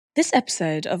This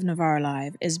episode of Novara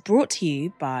Live is brought to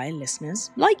you by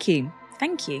listeners like you.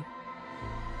 Thank you.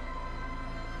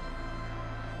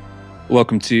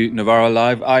 Welcome to Novara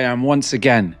Live. I am once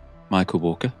again Michael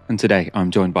Walker, and today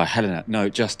I'm joined by Helen at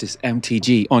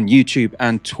NoJusticeMTG on YouTube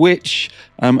and Twitch.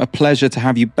 A pleasure to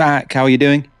have you back. How are you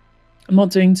doing? I'm not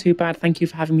doing too bad. Thank you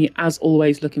for having me. As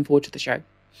always, looking forward to the show.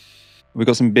 We've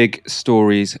got some big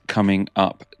stories coming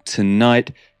up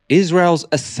tonight. Israel's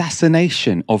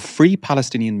assassination of 3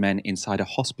 Palestinian men inside a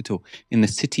hospital in the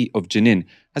city of Jenin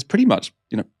has pretty much,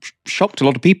 shocked a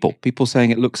lot of people. People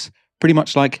saying it looks pretty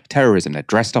much like terrorism. They're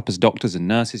dressed up as doctors and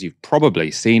nurses. You've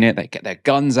probably seen it. They get their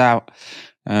guns out.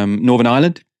 Northern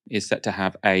Ireland is set to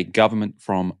have a government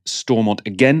from Stormont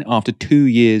again after 2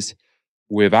 years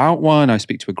without one. I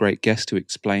speak to a great guest who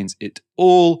explains it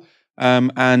all.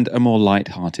 And a more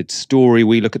light-hearted story.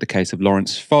 We look at the case of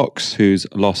Lawrence Fox, who's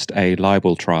lost a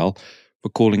libel trial for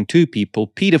calling 2 people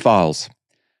paedophiles.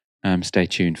 Stay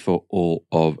tuned for all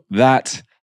of that.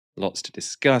 Lots to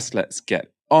discuss. Let's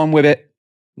get on with it.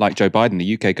 Like Joe Biden,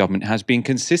 the UK government has been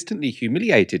consistently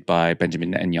humiliated by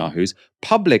Benjamin Netanyahu's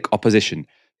public opposition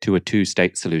to a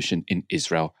 2-state solution in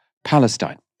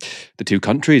Israel-Palestine. The 2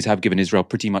 countries have given Israel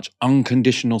pretty much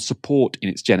unconditional support in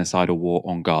its genocidal war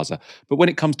on Gaza. But when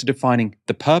it comes to defining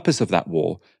the purpose of that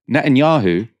war,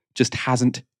 Netanyahu just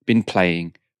hasn't been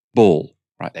playing ball.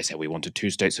 Right? They say, we want a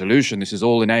 2-state solution. This is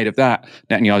all in aid of that.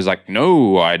 Netanyahu's like,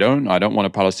 no, I don't. I don't want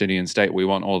a Palestinian state. We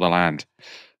want all the land.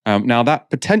 Now, that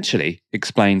potentially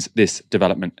explains this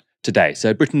development today.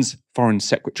 So Britain's Foreign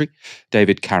Secretary,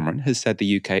 David Cameron, has said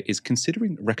the UK is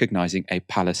considering recognising a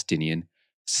Palestinian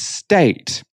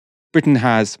state. Britain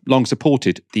has long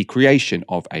supported the creation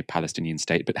of a Palestinian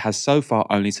state, but has so far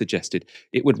only suggested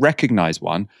it would recognise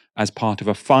one as part of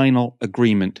a final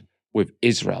agreement with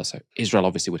Israel. So Israel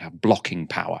obviously would have blocking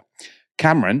power.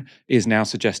 Cameron is now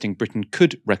suggesting Britain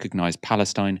could recognise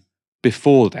Palestine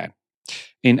before then.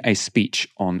 In a speech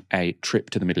on a trip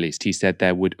to the Middle East, he said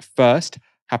there would first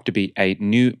have to be a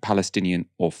new Palestinian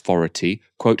authority,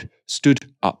 quote,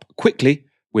 stood up quickly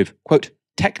with, quote,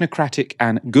 technocratic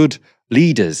and good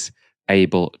leaders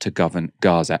able to govern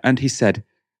Gaza. And he said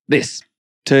this: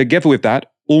 together with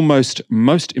that, almost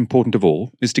most important of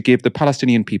all is to give the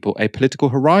Palestinian people a political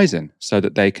horizon so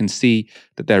that they can see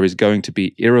that there is going to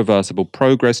be irreversible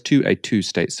progress to a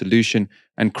 2-state solution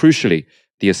and, crucially,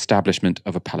 the establishment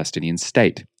of a Palestinian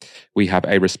state. We have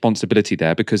a responsibility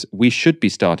there because we should be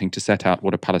starting to set out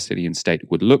what a Palestinian state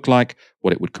would look like,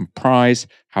 what it would comprise,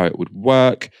 how it would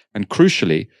work, and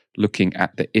crucially, looking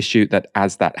at the issue that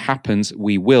as that happens,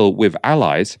 we will, with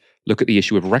allies, look at the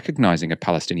issue of recognizing a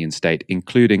Palestinian state,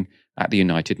 including at the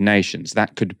United Nations.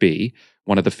 That could be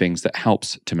one of the things that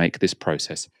helps to make this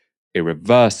process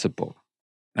irreversible.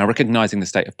 Now, recognizing the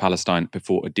state of Palestine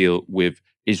before a deal with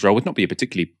Israel would not be a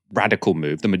particularly radical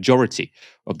move. The majority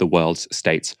of the world's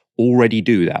states already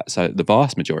do that. So the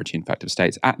vast majority, in fact, of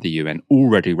states at the UN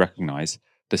already recognize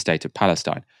the state of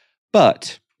Palestine.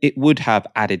 But it would have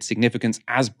added significance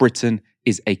as Britain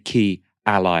is a key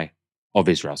ally of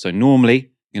Israel. So normally,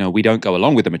 we don't go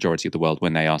along with the majority of the world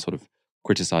when they are sort of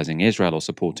criticizing Israel or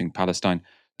supporting Palestine.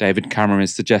 David Cameron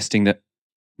is suggesting that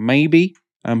maybe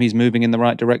he's moving in the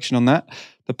right direction on that.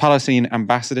 The Palestinian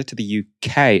ambassador to the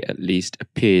UK, at least,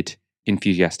 appeared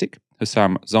enthusiastic.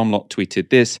 Hussam Zomlot tweeted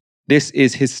this: "This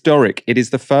is historic. It is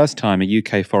the first time a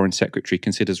UK foreign secretary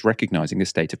considers recognizing the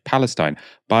state of Palestine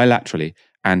bilaterally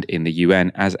and in the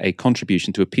UN as a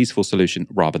contribution to a peaceful solution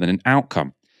rather than an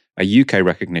outcome. A UK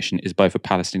recognition is both a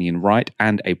Palestinian right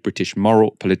and a British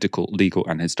moral, political, legal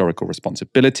and historical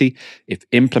responsibility. If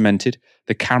implemented,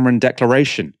 the Cameron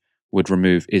Declaration would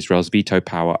remove Israel's veto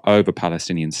power over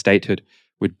Palestinian statehood,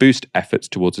 would boost efforts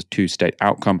towards a 2-state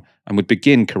outcome, and would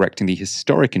begin correcting the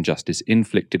historic injustice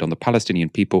inflicted on the Palestinian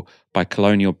people by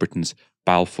colonial Britain's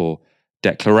Balfour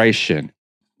Declaration."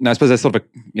 Now, I suppose there's sort of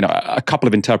a couple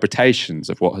of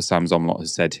interpretations of what Hussam Zomlot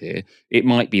has said here. It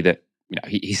might be that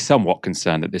he's somewhat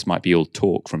concerned that this might be all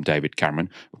talk from David Cameron.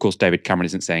 Of course, David Cameron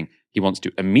isn't saying he wants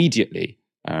to immediately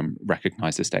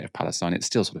recognize the state of Palestine. It's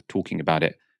still sort of talking about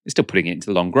it. It's still putting it into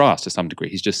the long grass to some degree.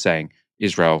 He's just saying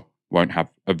Israel won't have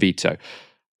a veto.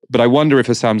 But I wonder if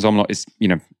Hussam Zomlot is,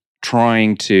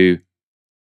 trying to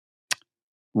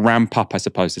ramp up, I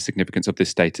suppose, the significance of this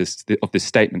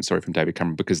statement, from David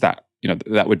Cameron, because that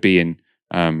would be in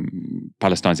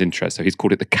Palestine's interest. So he's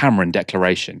called it the Cameron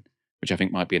Declaration, which I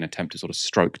think might be an attempt to sort of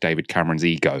stroke David Cameron's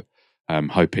ego,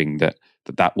 hoping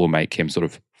that will make him sort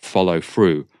of follow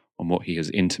through on what he has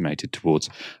intimated towards.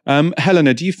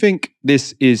 Helena, do you think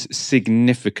this is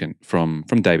significant from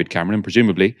David Cameron? And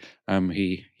presumably,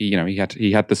 he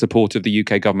had the support of the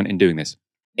UK government in doing this.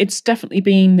 It's definitely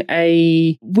been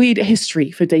a weird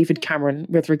history for David Cameron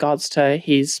with regards to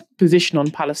his position on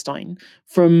Palestine.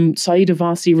 From Saeed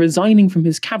Abbasi resigning from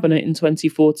his cabinet in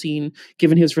 2014,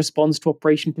 given his response to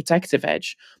Operation Protective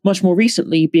Edge, much more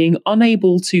recently being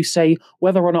unable to say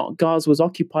whether or not Gaza was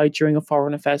occupied during a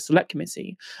Foreign Affairs Select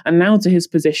Committee, and now to his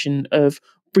position of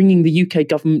bringing the UK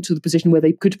government to the position where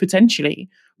they could potentially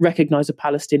recognise a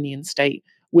Palestinian state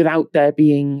without there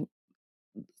being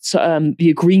the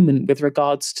agreement with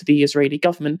regards to the Israeli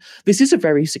government. This is a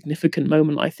very significant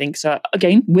moment, I think. So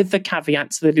again, with the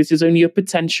caveats that this is only a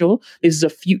potential, this is a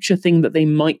future thing that they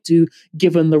might do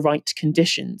given the right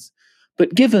conditions.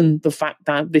 But given the fact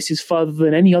that this is further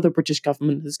than any other British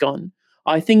government has gone,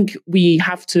 I think we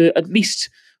have to at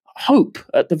least hope,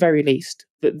 at the very least,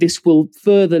 that this will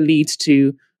further lead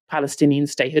to Palestinian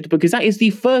statehood, because that is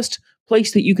the first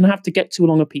place that you can have to get to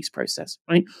along a peace process,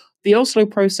 right? The Oslo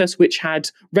process, which had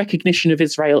recognition of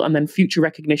Israel and then future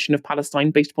recognition of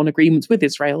Palestine based upon agreements with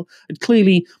Israel, had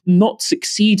clearly not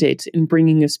succeeded in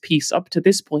bringing us peace up to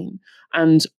this point.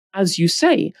 And as you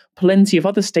say, plenty of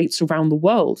other states around the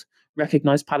world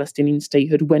recognize Palestinian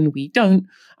statehood when we don't.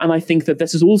 And I think that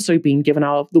this has also been given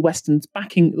the West's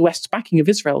backing of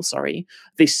Israel,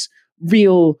 this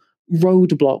real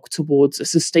roadblock towards a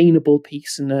sustainable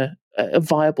peace and a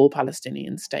viable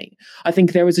Palestinian state. I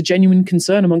think there is a genuine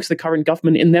concern amongst the current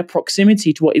government in their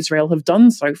proximity to what Israel have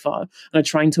done so far, and are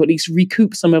trying to at least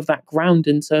recoup some of that ground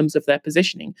in terms of their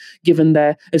positioning, given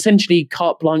their essentially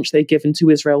carte blanche they've given to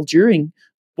Israel during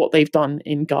what they've done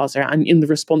in Gaza and in the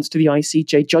response to the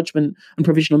ICJ judgment and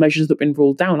provisional measures that have been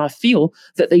ruled down. I feel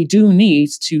that they do need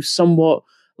to somewhat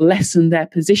lessen their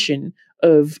position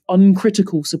of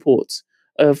uncritical support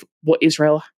of what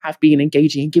Israel have been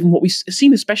engaging in, given what we've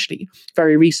seen, especially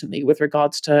very recently with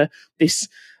regards to this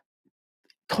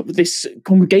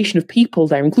congregation of people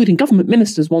there, including government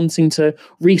ministers wanting to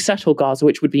resettle Gaza,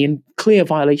 which would be in clear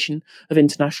violation of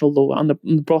international law, and the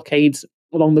blockades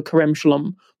along the Kerem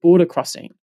Shalom border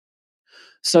crossing.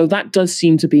 So that does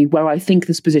seem to be where I think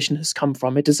this position has come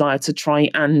from, a desire to try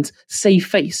and save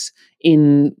face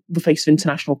in the face of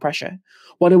international pressure.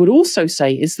 What I would also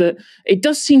say is that it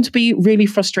does seem to be really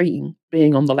frustrating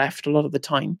being on the left a lot of the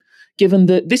time, given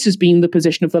that this has been the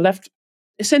position of the left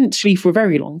essentially for a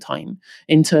very long time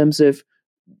in terms of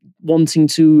wanting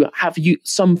to have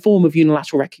some form of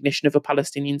unilateral recognition of a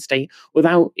Palestinian state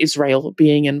without Israel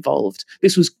being involved.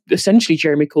 This was essentially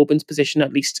Jeremy Corbyn's position,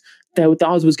 at least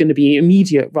ours was going to be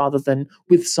immediate rather than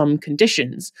with some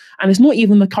conditions. And it's not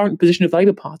even the current position of the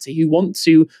Labour Party, who want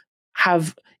to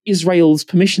have Israel's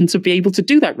permission to be able to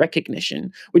do that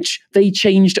recognition, which they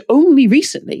changed only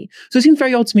recently. So it seems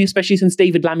very odd to me, especially since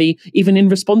David Lammy, even in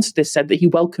response to this, said that he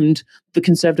welcomed the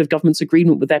Conservative government's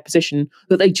agreement with their position,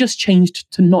 that they just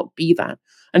changed to not be that.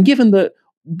 And given that,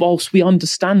 whilst we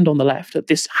understand on the left that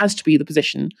this has to be the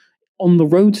position on the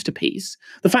road to peace,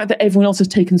 the fact that everyone else has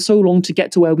taken so long to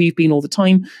get to where we've been all the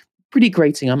time, pretty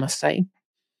grating, I must say.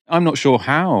 I'm not sure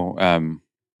how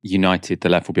united the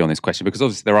left will be on this question, because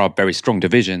obviously there are very strong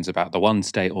divisions about the one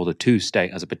state or the two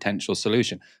state as a potential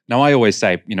solution. Now, I always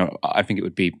say, I think it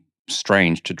would be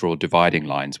strange to draw dividing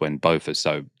lines when both are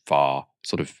so far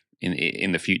sort of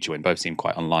in the future, when both seem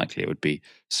quite unlikely. It would be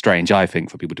strange, I think,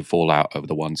 for people to fall out over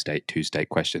the one state, two state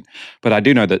question. But I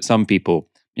do know that some people,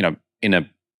 in a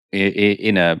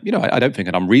I don't think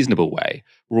an unreasonable way,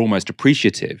 were almost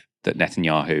appreciative that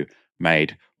Netanyahu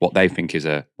made what they think is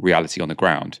a reality on the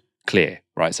ground clear,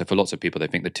 right? So for lots of people, they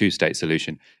think the two-state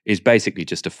solution is basically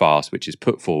just a farce, which is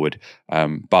put forward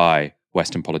by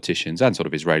Western politicians and sort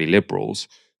of Israeli liberals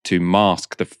to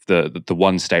mask the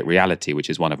one-state reality,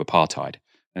 which is one of apartheid.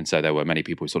 And so there were many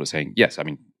people sort of saying, yes, I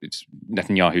mean, it's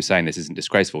Netanyahu saying this isn't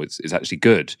disgraceful. It's actually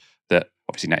good that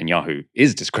obviously Netanyahu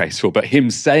is disgraceful, but him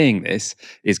saying this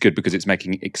is good because it's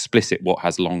making explicit what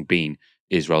has long been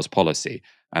Israel's policy.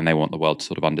 And they want the world to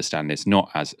sort of understand this not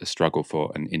as a struggle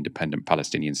for an independent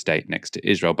Palestinian state next to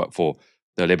Israel, but for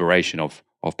the liberation of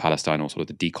Palestine, or sort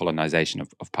of the decolonization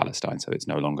of Palestine, so it's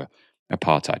no longer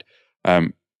apartheid.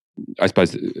 I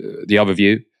suppose the other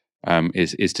view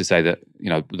is to say that,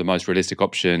 the most realistic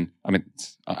option, I mean,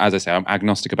 as I say, I'm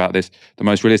agnostic about this. The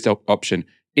most realistic option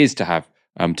is to have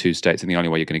two states, and the only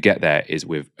way you're going to get there is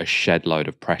with a shed load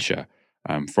of pressure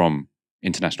from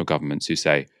international governments who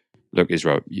say, look,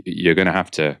 Israel, you're going to have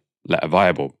to let a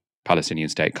viable Palestinian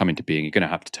state come into being. You're going to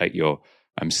have to take your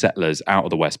settlers out of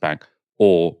the West Bank,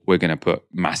 or we're going to put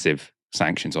massive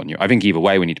sanctions on you. I think either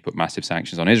way, we need to put massive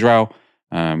sanctions on Israel.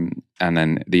 And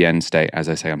then the end state, as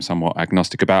I say, I'm somewhat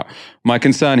agnostic about. My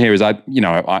concern here is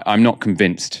I'm not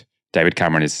convinced David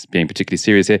Cameron is being particularly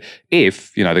serious here.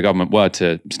 If, the government were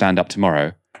to stand up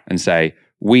tomorrow and say,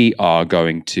 we are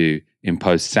going to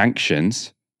impose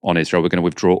sanctions on Israel. We're going to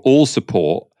withdraw all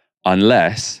support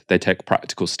unless they take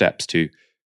practical steps to,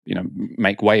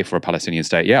 make way for a Palestinian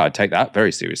state. Yeah, I'd take that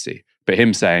very seriously. But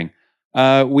him saying,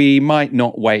 we might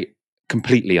not wait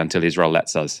completely until Israel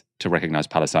lets us to recognize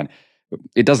Palestine.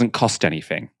 It doesn't cost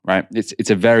anything, right? It's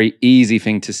a very easy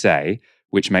thing to say,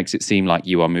 which makes it seem like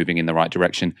you are moving in the right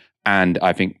direction. And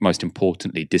I think most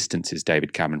importantly, distances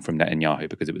David Cameron from Netanyahu,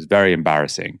 because it was very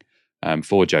embarrassing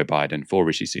for Joe Biden, for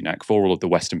Rishi Sunak, for all of the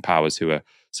Western powers who are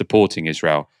supporting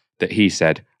Israel, that he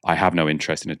said, I have no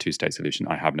interest in a two-state solution.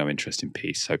 I have no interest in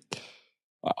peace. So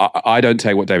I don't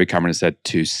take what David Cameron has said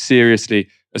too seriously,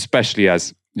 especially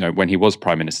as, when he was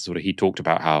prime minister, he talked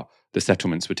about how the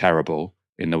settlements were terrible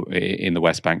in the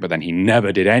West Bank, but then he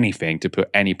never did anything to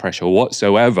put any pressure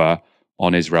whatsoever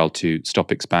on Israel to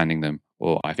stop expanding them.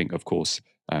 Or I think, of course,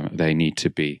 they need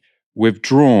to be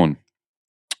withdrawn.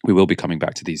 We will be coming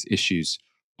back to these issues,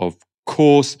 of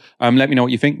course. Let me know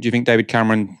what you think. Do you think David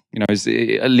Cameron, is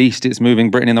at least it's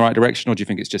moving Britain in the right direction, or do you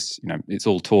think it's just, it's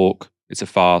all talk, it's a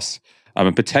farce,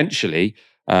 and potentially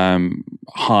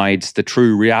hides the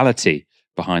true reality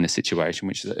behind the situation,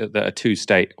 which is that a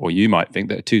two-state, or you might think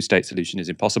that a two-state solution is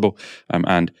impossible,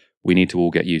 and we need to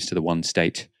all get used to the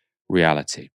one-state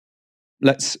reality.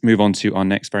 Let's move on to our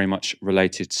next very much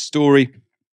related story.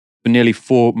 For nearly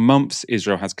 4 months,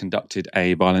 Israel has conducted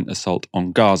a violent assault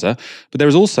on Gaza, but there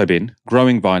has also been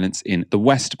growing violence in the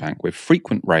West Bank, with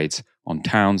frequent raids on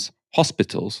towns,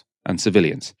 hospitals, and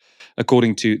civilians.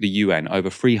 According to the UN, over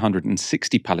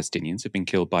 360 Palestinians have been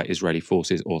killed by Israeli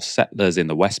forces or settlers in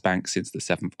the West Bank since the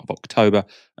 7th of October,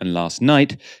 and last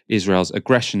night, Israel's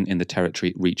aggression in the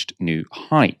territory reached new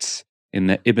heights. In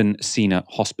the Ibn Sina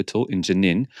hospital in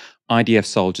Jenin, IDF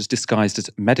soldiers disguised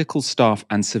as medical staff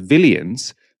and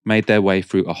civilians made their way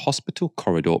through a hospital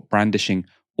corridor brandishing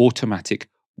automatic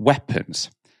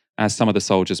weapons. As some of the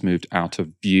soldiers moved out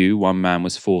of view, one man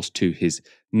was forced to his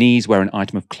knees, where an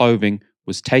item of clothing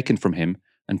was taken from him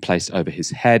and placed over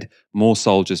his head. More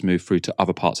soldiers moved through to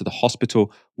other parts of the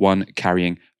hospital, one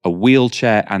carrying a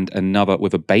wheelchair and another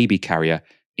with a baby carrier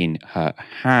in her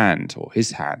hand, or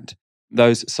his hand.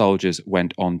 Those soldiers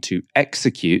went on to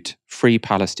execute 3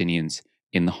 Palestinians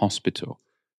in the hospital.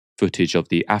 Footage of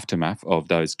the aftermath of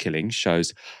those killings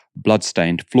shows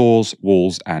blood-stained floors,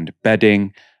 walls, and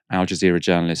bedding. Al Jazeera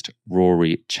journalist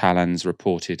Rory Challans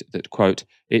reported that, quote,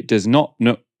 it does not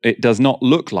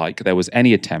look like there was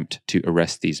any attempt to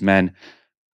arrest these men.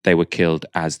 They were killed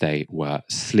as they were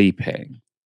sleeping.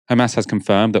 Hamas has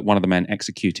confirmed that one of the men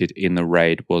executed in the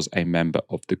raid was a member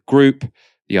of the group.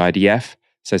 The IDF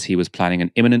says he was planning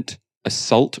an imminent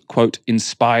assault, quote,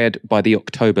 inspired by the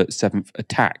October 7th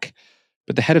attack.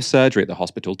 But the head of surgery at the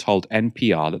hospital told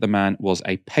NPR that the man was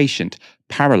a patient,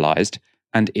 paralyzed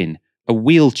and in a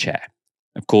wheelchair.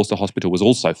 Of course, the hospital was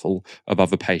also full of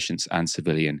other patients and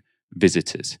civilian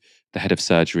visitors. The head of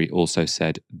surgery also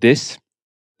said this: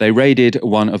 they raided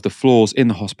one of the floors in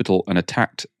the hospital and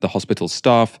attacked the hospital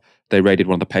staff. They raided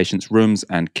one of the patient's rooms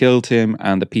and killed him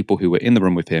and the people who were in the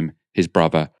room with him, his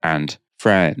brother and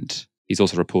friend. He's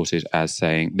also reported as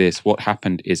saying this: what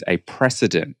happened is a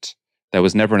precedent. There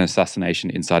was never an assassination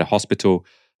inside a hospital.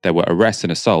 There were arrests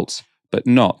and assaults, but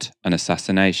not an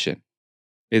assassination.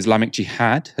 Islamic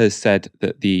Jihad has said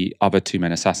that the other 2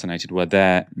 men assassinated were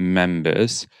their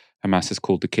members. Hamas has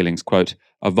called the killings, quote,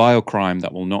 a vile crime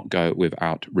that will not go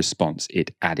without response.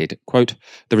 It added, quote,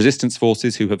 the resistance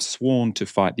forces who have sworn to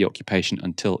fight the occupation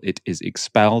until it is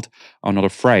expelled are not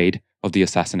afraid of the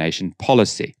assassination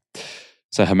policy.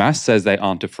 So Hamas says they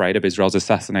aren't afraid of Israel's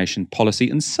assassination policy,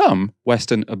 and some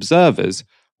Western observers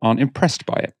aren't impressed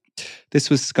by it. This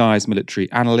was Sky's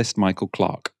military analyst, Michael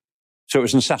Clark. So it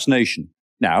was an assassination.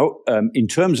 Now, in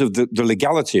terms of the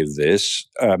legality of this,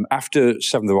 after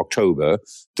 7th of October,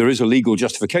 there is a legal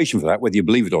justification for that, whether you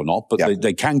believe it or not, but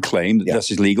they can claim that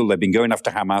this is legal. They've been going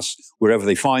after Hamas wherever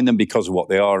they find them because of what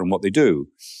they are and what they do.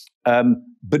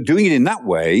 But doing it in that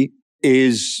way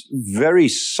is very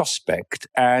suspect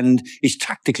and is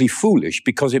tactically foolish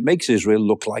because it makes Israel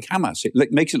look like Hamas.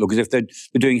 It makes it look as if they're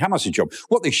doing Hamas's job.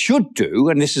 What they should do,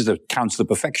 and this is the counsel of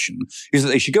perfection, is that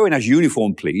they should go in as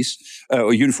uniformed police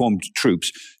or uniformed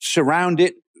troops, surround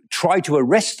it, try to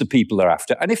arrest the people they're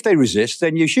after, and if they resist,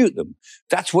 then you shoot them.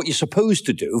 That's what you're supposed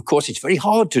to do. Of course, it's very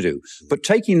hard to do. But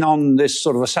taking on this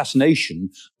sort of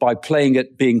assassination by playing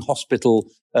at being hospital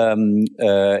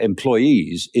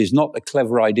employees is not a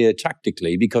clever idea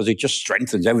tactically, because it just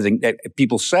strengthens everything that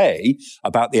people say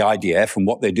about the IDF and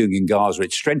what they're doing in Gaza.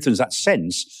 It strengthens that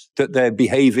sense that they're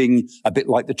behaving a bit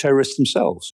like the terrorists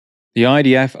themselves. The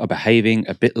IDF are behaving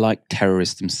a bit like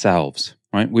terrorists themselves.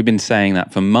 right? We've been saying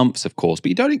that for months, of course, but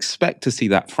you don't expect to see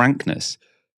that frankness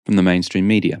from the mainstream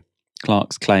media.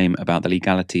 Clark's claim about the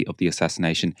legality of the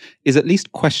assassination is at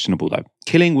least questionable, though.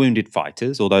 Killing wounded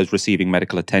fighters or those receiving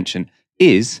medical attention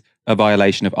is a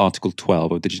violation of Article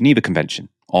 12 of the Geneva Convention,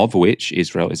 of which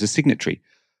Israel is a signatory.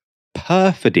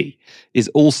 Perfidy is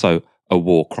also a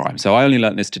war crime. So I only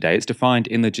learned this today. It's defined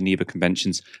in the Geneva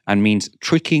Conventions and means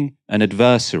tricking an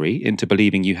adversary into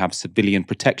believing you have civilian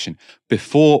protection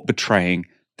before betraying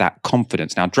that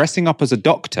confidence. Now, dressing up as a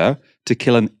doctor to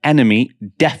kill an enemy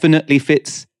definitely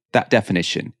fits that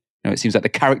definition. It seems like the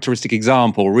characteristic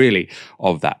example, really,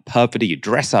 of that perfidy. You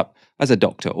dress up as a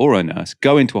doctor or a nurse,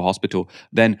 go into a hospital,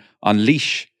 then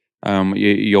unleash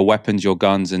your weapons, your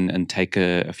guns, and take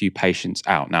a few patients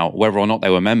out. Now, whether or not they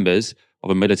were members of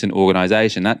a militant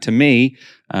organization, that to me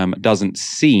doesn't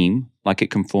seem like it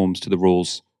conforms to the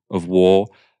rules of war.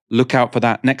 Look out for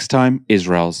that next time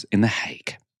Israel's in The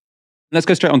Hague. Let's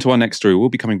go straight on to our next story. We'll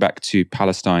be coming back to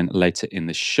Palestine later in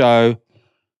the show.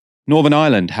 Northern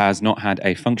Ireland has not had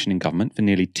a functioning government for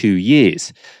nearly 2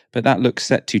 years, but that looks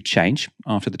set to change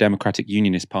after the Democratic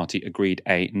Unionist Party agreed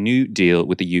a new deal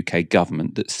with the UK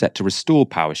government that's set to restore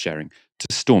power sharing to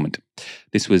Stormont.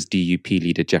 This was DUP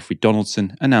leader Geoffrey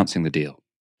Donaldson announcing the deal.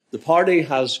 The party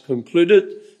has concluded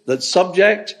that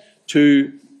subject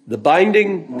to the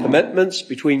binding commitments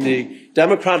between the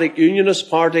Democratic Unionist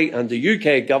Party and the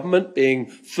UK government being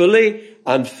fully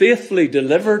and faithfully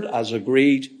delivered as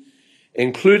agreed,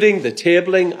 including the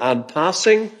tabling and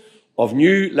passing of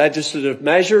new legislative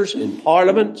measures in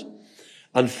Parliament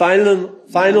and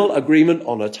final agreement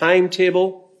on a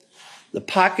timetable, the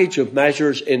package of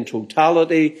measures in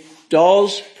totality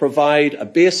does provide a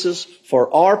basis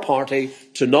for our party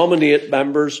to nominate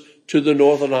members to the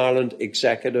Northern Ireland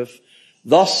Executive,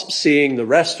 thus seeing the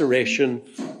restoration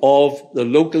of the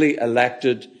locally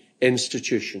elected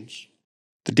institutions.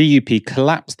 The DUP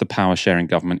collapsed the power-sharing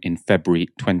government in February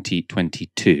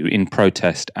 2022 in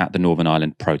protest at the Northern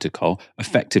Ireland Protocol,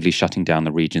 effectively shutting down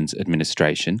the region's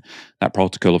administration. That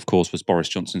protocol, of course, was Boris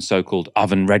Johnson's so-called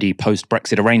oven-ready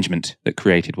post-Brexit arrangement that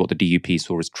created what the DUP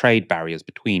saw as trade barriers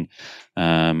between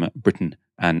Britain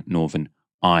and Northern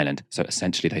Ireland. So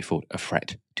essentially, they thought a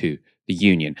threat to the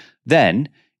Union. Then,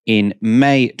 in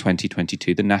May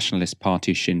 2022, the Nationalist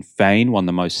Party Sinn Féin won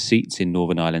the most seats in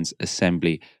Northern Ireland's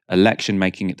Assembly election,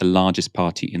 making it the largest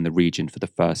party in the region for the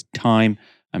first time.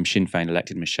 Sinn Féin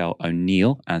elected Michelle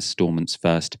O'Neill as Stormont's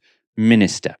first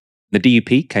minister. The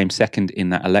DUP came second in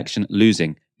that election,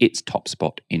 losing its top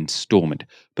spot in Stormont.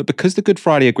 But because the Good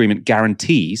Friday Agreement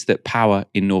guarantees that power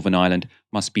in Northern Ireland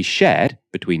must be shared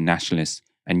between nationalists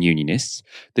and unionists,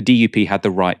 the DUP had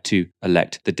the right to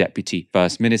elect the Deputy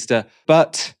First Minister,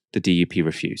 but the DUP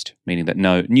refused, meaning that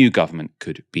no new government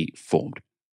could be formed.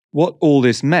 What all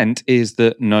this meant is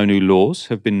that no new laws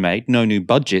have been made, no new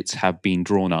budgets have been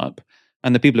drawn up,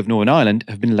 and the people of Northern Ireland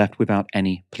have been left without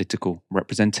any political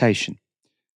representation.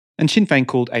 And Sinn Féin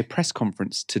called a press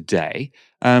conference today.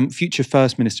 Future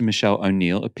First Minister Michelle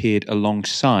O'Neill appeared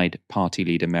alongside party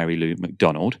leader Mary Lou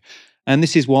McDonald, and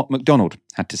this is what McDonald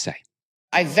had to say.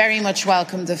 I very much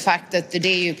welcome the fact that the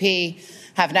DUP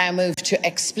have now moved to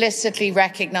explicitly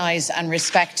recognise and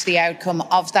respect the outcome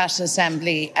of that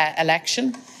Assembly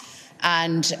election.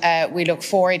 And we look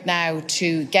forward now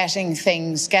to getting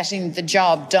the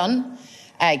job done,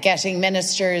 getting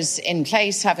ministers in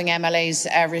place, having MLAs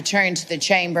return to the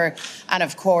chamber, and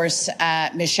of course,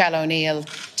 Michelle O'Neill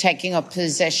taking up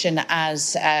position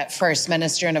as First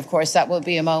Minister. And of course, that will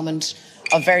be a moment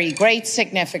of very great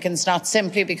significance, not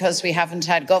simply because we haven't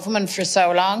had government for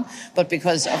so long, but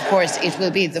because, of course, it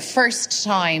will be the first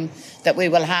time that we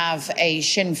will have a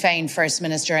Sinn Féin First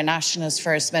Minister, a Nationalist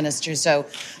First Minister. So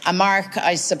a mark,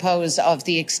 I suppose, of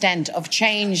the extent of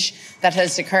change that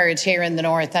has occurred here in the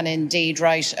North and indeed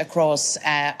right across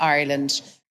Ireland.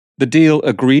 The deal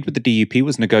agreed with the DUP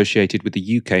was negotiated with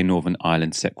the UK Northern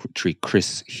Ireland Secretary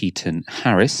Chris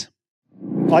Heaton-Harris.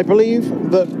 I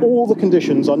believe that all the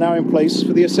conditions are now in place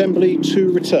for the Assembly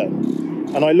to return,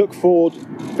 and I look forward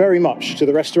very much to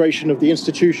the restoration of the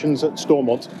institutions at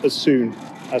Stormont as soon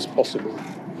as possible.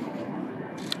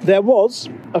 There was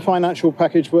a financial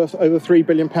package worth over £3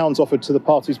 billion offered to the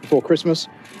parties before Christmas.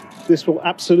 This will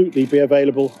absolutely be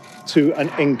available to an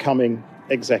incoming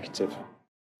executive.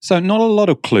 So not a lot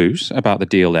of clues about the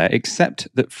deal there, except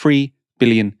that £3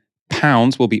 billion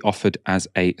will be offered as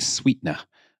a sweetener.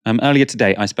 Earlier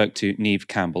today, I spoke to Niamh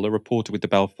Campbell, a reporter with the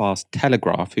Belfast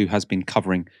Telegraph, who has been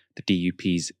covering the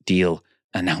DUP's deal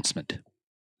announcement.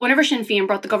 Whenever Sinn Féin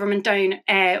brought the government down,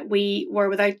 we were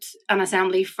without an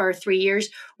assembly for 3 years.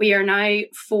 We are now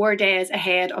 4 days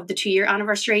ahead of the 2-year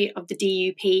anniversary of the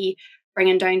DUP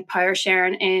bringing down power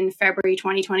sharing in February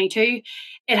 2022.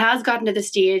 It has gotten to the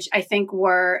stage, I think,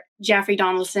 where Jeffrey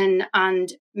Donaldson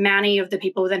and many of the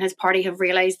people within his party have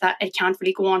realised that it can't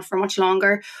really go on for much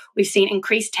longer. We've seen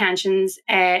increased tensions,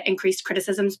 increased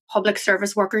criticisms. Public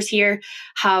service workers here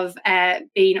have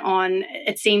been on,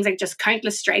 it seems like, just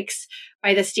countless strikes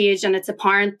by this stage, and it's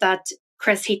apparent that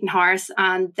Chris Heaton-Harris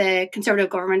and the Conservative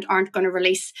government aren't going to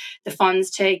release the funds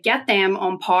to get them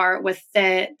on par with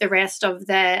the rest of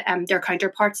their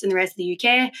counterparts in the rest of the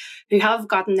UK who have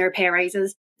gotten their pay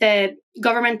rises. The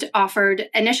government offered,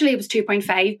 initially it was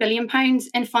 £2.5 billion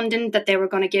in funding that they were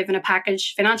going to give in a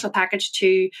financial package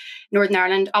to Northern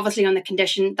Ireland, obviously on the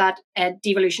condition that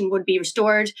devolution would be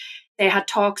restored. They had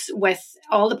talks with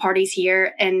all the parties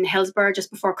here in Hillsborough just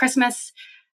before Christmas.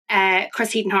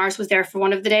 Chris Heaton-Harris was there for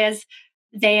one of the days.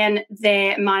 Then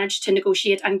they managed to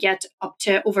negotiate and get up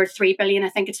to over 3 billion. I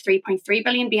think it's 3.3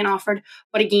 billion being offered.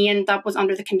 But again, that was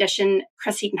under the condition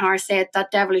Chris Heaton-Harris said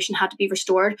that devolution had to be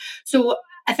restored. So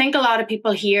I think a lot of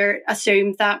people here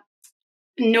assumed that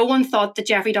no one thought that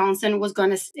Jeffrey Donaldson was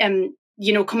going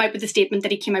to, come out with the statement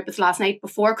that he came out with last night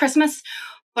before Christmas.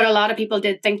 But a lot of people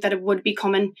did think that it would be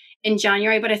coming in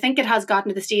January. But I think it has gotten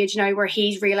to the stage now where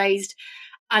he's realised,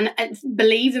 and I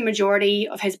believe the majority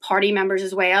of his party members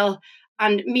as well,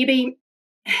 and maybe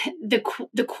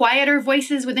the quieter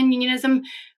voices within unionism,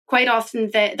 quite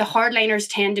often the hardliners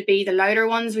tend to be the louder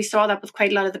ones. We saw that with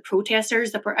quite a lot of the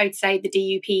protesters that were outside the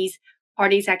DUP's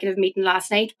party executive meeting last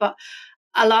night. But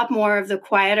a lot more of the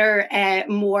quieter,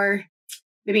 more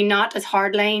maybe not as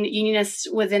hardline unionists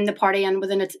within the party and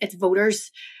within its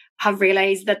voters have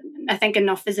realised that I think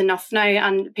enough is enough now,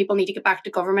 and people need to get back to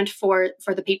government for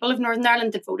the people of Northern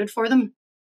Ireland that voted for them.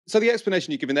 So the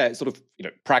explanation you've given there is sort of,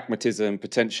 pragmatism,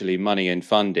 potentially money and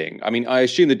funding. I mean, I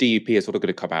assume the DUP is sort of going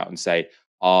to come out and say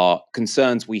our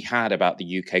concerns we had about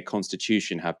the UK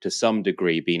constitution have to some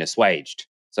degree been assuaged.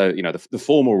 So, the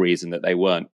formal reason that they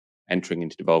weren't entering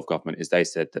into devolved government is they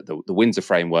said that the Windsor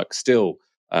framework still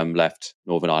left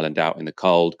Northern Ireland out in the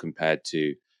cold compared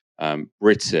to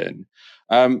Britain.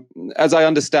 As I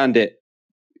understand it,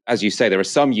 as you say, there are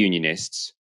some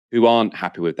unionists who aren't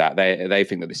happy with that. They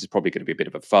think that this is probably going to be a bit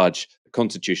of a fudge. The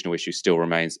constitutional issue still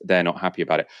remains. They're not happy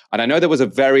about it. And I know there was a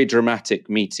very dramatic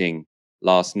meeting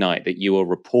last night that you were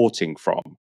reporting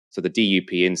from. So the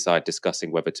DUP inside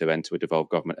discussing whether to enter a devolved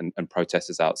government and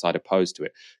protesters outside opposed to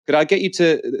it. Could I get you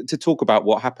to talk about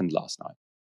what happened last night?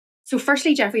 So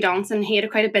firstly, Jeffrey Donaldson, he had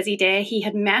quite a busy day. He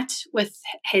had met with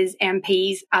his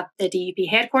MPs at the DUP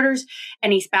headquarters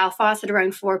in East Belfast at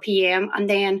around 4 p.m. And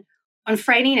then on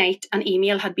Friday night, an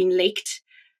email had been leaked.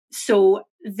 So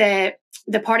the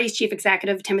party's chief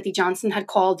executive, Timothy Johnson, had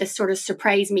called this sort of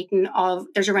surprise meeting of,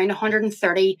 there's around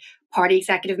 130 party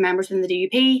executive members in the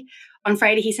DUP. On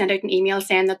Friday, he sent out an email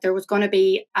saying that there was going to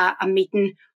be a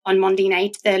meeting on Monday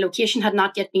night. The location had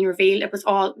not yet been revealed. It was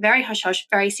all very hush-hush,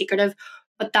 very secretive.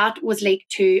 But that was leaked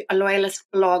to a loyalist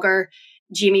blogger,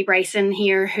 Jamie Bryson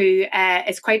here, who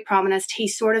is quite prominent. He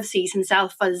sort of sees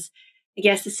himself as, I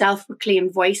guess, the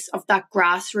self-proclaimed voice of that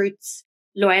grassroots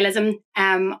loyalism.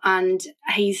 And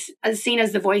he's seen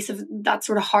as the voice of that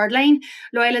sort of hardline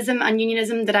loyalism and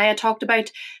unionism that I had talked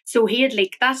about. So he had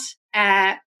leaked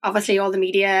that. Obviously, all the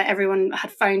media, everyone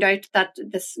had found out that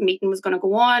this meeting was going to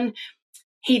go on.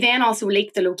 He then also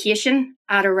leaked the location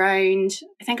at around,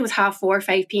 I think it was 4:30,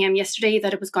 5 p.m. yesterday,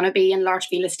 that it was going to be in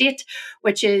Larchfield Estate,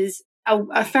 which is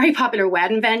a very popular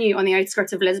wedding venue on the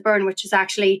outskirts of Lisburn, which is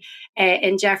actually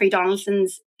in Jeffrey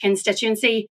Donaldson's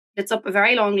constituency. It's up a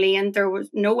very long lane. There was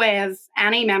no way of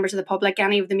any members of the public,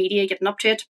 any of the media getting up to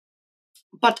it.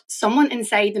 But someone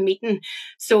inside the meeting,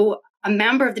 so a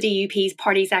member of the DUP's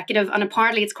party executive, and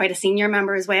apparently it's quite a senior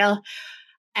member as well,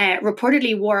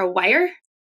 reportedly wore a wire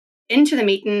into the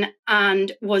meeting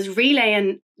and was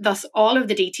relaying thus all of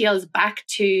the details back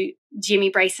to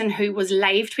Jamie Bryson, who was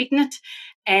live tweeting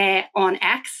it on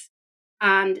X.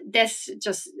 And this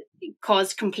just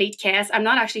caused complete chaos. I'm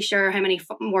not actually sure how many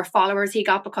more followers he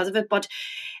got because of it, but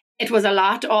it was a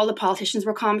lot. All the politicians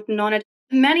were commenting on it.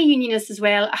 Many unionists as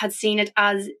well had seen it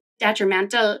as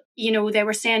detrimental. They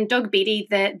were saying Doug Beattie,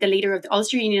 the leader of the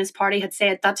Ulster Unionist Party, had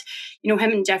said that, him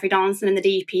and Jeffrey Donaldson and the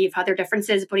DUP have had their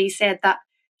differences, but he said that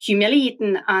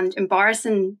humiliating and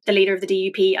embarrassing the leader of the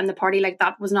DUP and the party like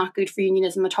that was not good for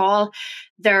unionism at all.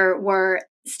 There were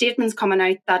statements coming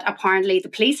out that apparently the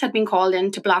police had been called in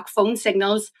to block phone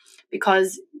signals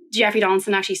because Jeffrey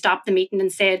Donaldson actually stopped the meeting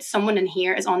and said someone in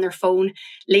here is on their phone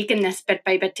leaking this bit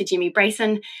by bit to Jamie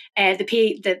Bryson.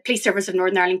 The police service of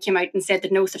Northern Ireland came out and said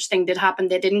that no such thing did happen.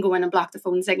 They didn't go in and block the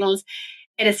phone signals.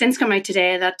 It has since come out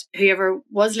today that whoever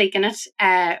was leaking it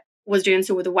was doing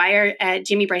so with The Wire.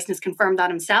 Jamie Bryson has confirmed that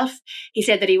himself. He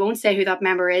said that he won't say who that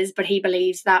member is, but he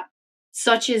believes that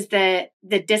such is the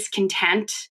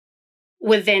discontent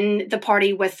within the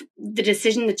party with the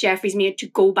decision that Jeffrey's made to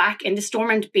go back into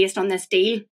Stormont based on this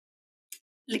deal.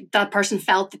 That person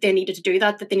felt that they needed to do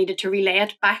that they needed to relay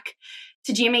it back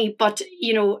to Jamie. But,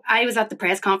 I was at the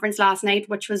press conference last night,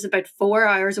 which was about 4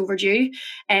 hours overdue.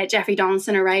 Jeffrey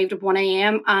Donaldson arrived at 1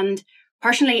 a.m. And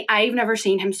personally, I've never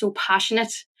seen him so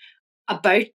passionate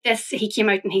about this. He came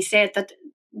out and he said that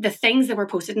the things that were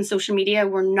posted in social media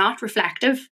were not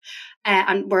reflective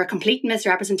and were a complete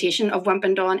misrepresentation of what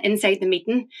went on inside the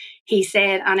meeting. He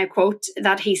said, and I quote,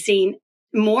 that he's seen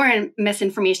more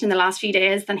misinformation in the last few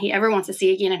days than he ever wants to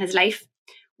see again in his life.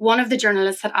 One of the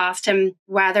journalists had asked him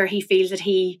whether he feels that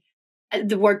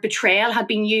the word betrayal had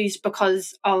been used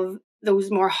because of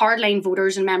those more hardline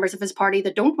voters and members of his party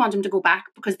that don't want him to go back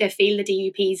because they feel the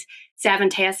DUP's 7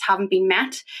 tests haven't been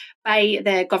met by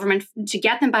the government to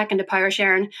get them back into power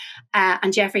sharing.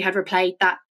 And Jeffrey had replied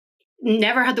that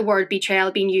never had the word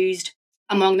betrayal been used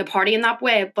among the party in that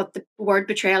way, but the word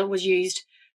betrayal was used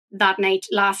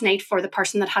last night, for the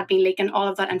person that had been leaking all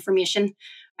of that information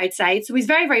outside. So he's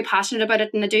very, very passionate about it,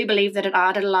 and I do believe that it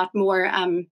added a lot more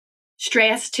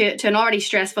stress to an already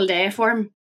stressful day for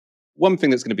him. One thing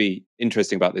that's going to be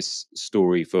interesting about this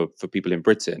story for people in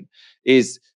Britain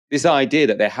is this idea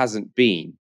that there hasn't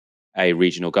been a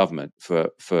regional government for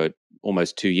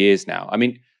almost 2 years now. I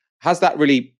mean, has that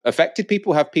really affected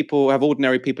people? Have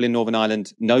ordinary people in Northern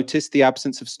Ireland noticed the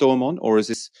absence of Stormont, or is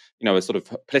this, a sort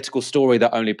of political story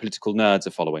that only political nerds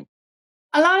are following?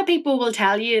 A lot of people will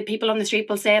tell you, people on the street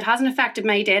will say, it hasn't affected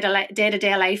my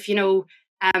day-to-day life.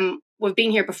 We've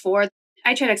been here before.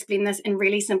 I try to explain this in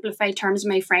really simplified terms to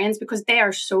my friends because they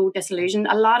are so disillusioned.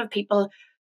 A lot of people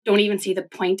don't even see the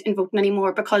point in voting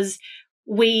anymore because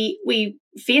we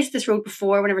faced this road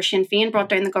before whenever Sinn Féin brought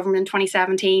down the government in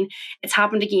 2017. It's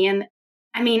happened again.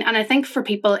 I mean, and I think for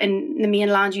people in the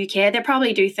mainland UK, they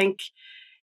probably do think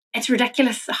it's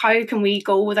ridiculous. How can we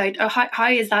go without, how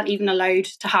is that even allowed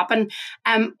to happen?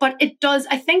 But it does,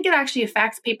 I think it actually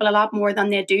affects people a lot more than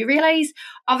they do realise.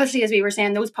 Obviously, as we were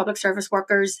saying, those public service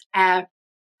workers,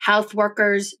 health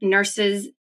workers, nurses,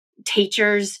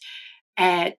 teachers,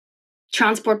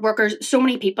 transport workers, so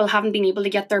many people haven't been able to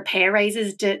get their pay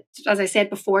rises, as I said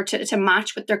before, to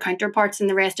match with their counterparts in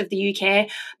the rest of the UK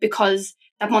because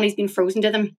that money's been frozen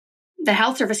to them. The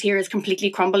health service here is completely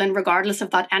crumbling regardless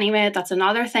of that anyway. That's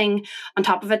another thing on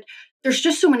top of it. There's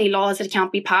just so many laws that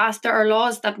can't be passed. There are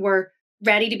laws that were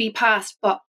ready to be passed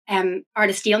but are at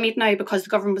a stalemate now because the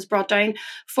government was brought down.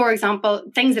 For example,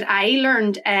 things that I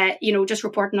learned, just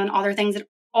reporting on other things, it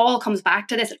all comes back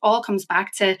to this. It all comes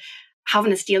back to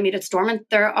having a stalemate at Stormont.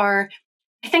 There are,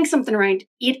 I think, something around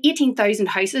 18,000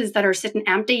 houses that are sitting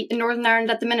empty in Northern Ireland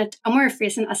at the minute, and we're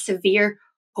facing a severe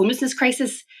homelessness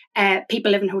crisis.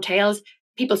 People live in hotels,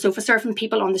 people sofa surfing,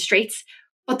 people on the streets,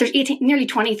 but there's nearly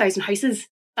 20,000 houses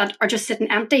that are just sitting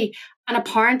empty. And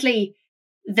apparently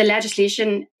the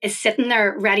legislation is sitting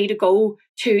there ready to go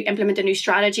to implement a new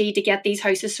strategy to get these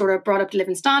houses sort of brought up to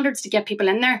living standards, to get people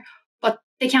in there. But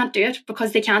they can't do it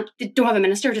because they don't have a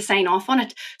minister to sign off on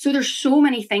it. So there's so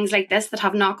many things like this that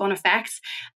have knock-on effects.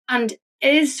 And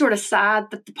it is sort of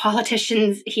sad that the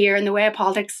politicians here and the way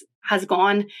politics has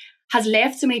gone has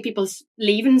left so many people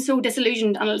leaving so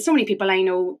disillusioned. And so many people I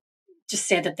know just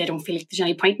said that they don't feel like there's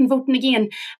any point in voting again.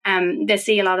 They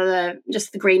see a lot of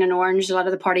the green and orange, a lot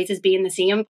of the parties as being the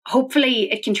same.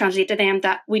 Hopefully it can translate to them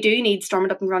that we do need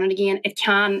Stormont up and running again.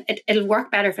 It'll work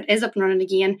better if it is up and running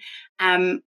again,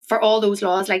 for all those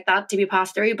laws like that to be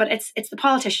passed through. But it's the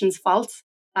politicians' fault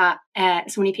that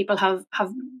so many people have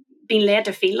been led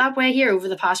to feel that way here over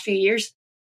the past few years.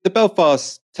 The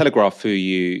Belfast Telegraph, who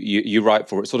you write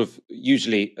for, it's sort of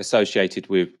usually associated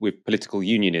with political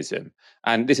unionism.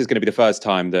 And this is going to be the first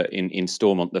time that in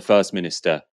Stormont, the First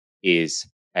Minister is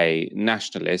a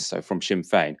nationalist, so from Sinn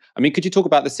Féin. I mean, could you talk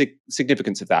about the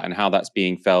significance of that and how that's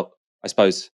being felt, I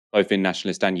suppose, both in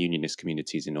nationalist and unionist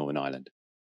communities in Northern Ireland?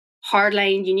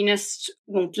 Hardline unionists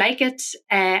won't like it.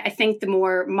 I think the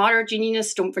more moderate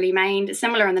unionists don't really mind.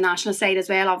 Similar on the national side as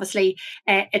well. Obviously,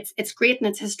 it's great and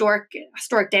it's historic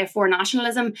day for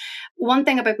nationalism. One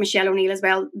thing about Michelle O'Neill as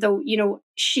well, though,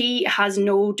 she has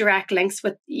no direct links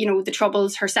with the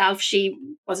Troubles herself. She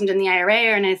wasn't in the IRA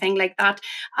or anything like that,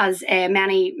 as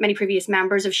many previous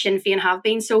members of Sinn Féin have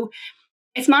been. So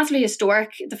it's massively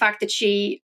historic. The fact that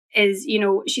she is,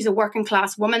 she's a working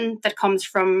class woman that comes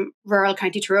from rural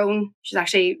County Tyrone. She's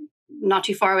actually not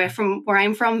too far away from where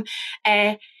I'm from.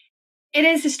 It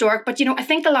is historic, but I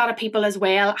think a lot of people as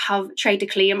well have tried to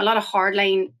claim, a lot of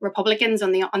hardline Republicans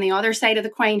on the other side of the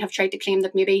coin have tried to claim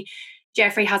that maybe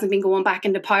Jeffrey hasn't been going back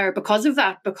into power because of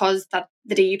that, because that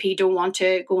the DUP don't want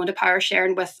to go into power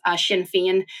sharing with a Sinn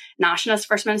Féin nationalist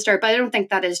First Minister. But I don't think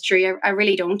that is true. I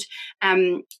really don't.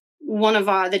 One of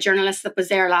the journalists that was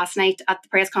there last night at the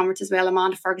press conference as well,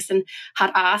 Amanda Ferguson,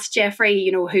 had asked Jeffrey,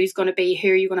 who are you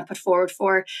going to put forward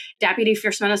for Deputy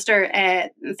First Minister?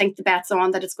 I think the bet's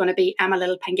on that it's going to be Emma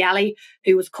Little Pengelly,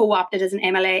 who was co-opted as an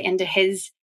MLA into his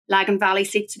Lagan Valley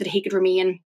seat so that he could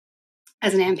remain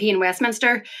as an MP in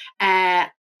Westminster.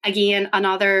 Again,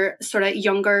 another sort of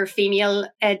younger female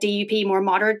DUP, more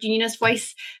moderate unionist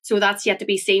voice. So that's yet to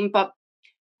be seen. But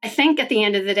I think at the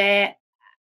end of the day,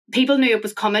 people knew it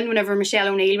was coming whenever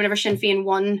Sinn Féin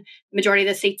won the majority of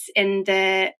the seats in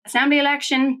the Assembly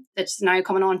election that's now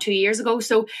coming on 2 years ago.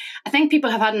 So I think people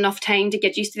have had enough time to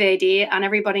get used to the idea, and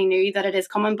everybody knew that it is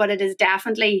coming, but it is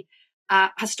definitely a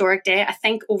historic day. I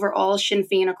think overall Sinn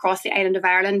Féin across the island of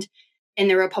Ireland, in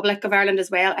the Republic of Ireland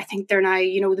as well, I think they're now,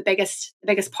 the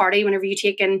biggest party whenever you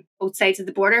take in both sides of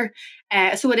the border.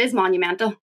 So it is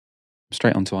monumental.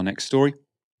 Straight on to our next story.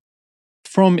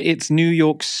 From its New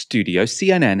York studio,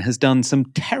 CNN has done some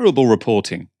terrible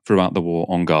reporting throughout the war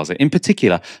on Gaza. In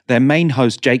particular, their main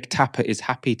host, Jake Tapper, is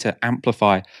happy to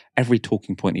amplify every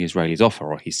talking point the Israelis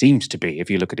offer, or he seems to be, if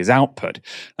you look at his output,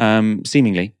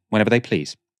 seemingly whenever they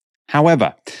please.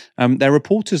 However, their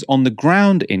reporters on the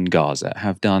ground in Gaza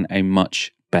have done a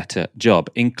much better job,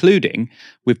 including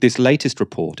with this latest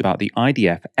report about the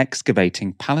IDF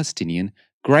excavating Palestinian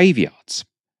graveyards.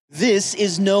 This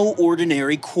is no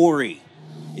ordinary quarry.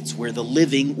 It's where the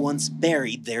living once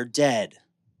buried their dead.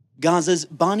 Gaza's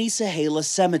Bani Sahela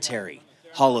cemetery,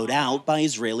 hollowed out by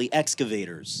Israeli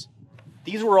excavators.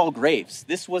 These were all graves.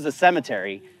 This was a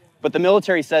cemetery, but the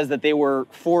military says that they were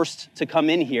forced to come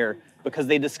in here because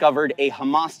they discovered a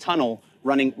Hamas tunnel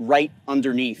running right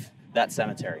underneath that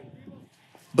cemetery.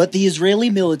 But the Israeli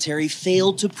military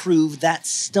failed to prove that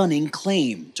stunning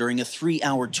claim during a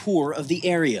 3-hour tour of the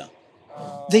area.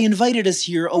 They invited us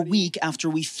here a week after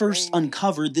we first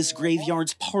uncovered this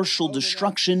graveyard's partial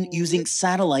destruction using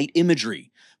satellite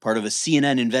imagery, part of a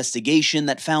CNN investigation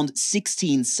that found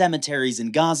 16 cemeteries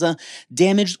in Gaza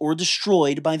damaged or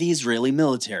destroyed by the Israeli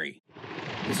military.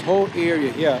 This whole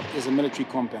area here is a military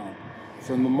compound.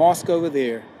 From the mosque over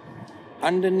there,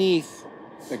 underneath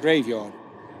the graveyard,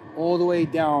 all the way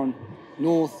down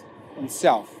north and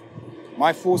south.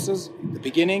 My forces, the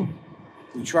beginning,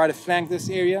 we try to flank this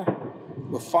area,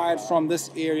 were fired from this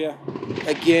area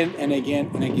again and again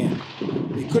and again.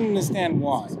 They couldn't understand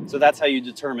why. So that's how you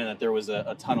determined that there was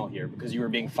a tunnel here, because you were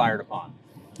being fired upon?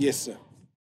 Yes, sir.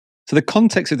 So the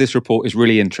context of this report is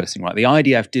really interesting, right? The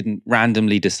IDF didn't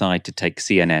randomly decide to take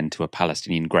CNN to a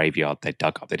Palestinian graveyard they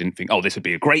dug up. They didn't think, this would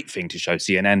be a great thing to show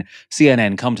CNN.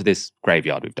 CNN, come to this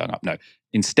graveyard we've dug up. No.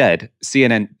 Instead,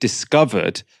 CNN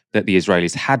discovered that the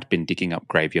Israelis had been digging up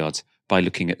graveyards by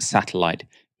looking at satellite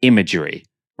imagery,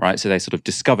 right? So they sort of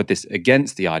discovered this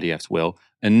against the IDF's will,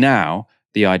 and now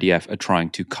the IDF are trying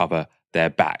to cover their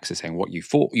backs. They're saying what you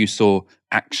thought you saw,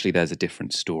 actually there's a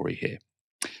different story here.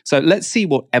 So let's see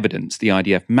what evidence the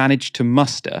IDF managed to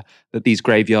muster that these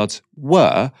graveyards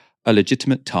were a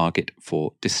legitimate target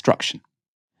for destruction.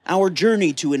 Our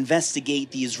journey to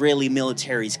investigate the Israeli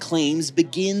military's claims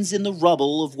begins in the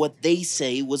rubble of what they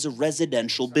say was a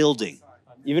residential building.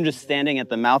 Even just standing at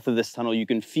the mouth of this tunnel, you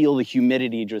can feel the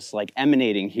humidity just like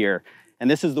emanating here. And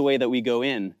this is the way that we go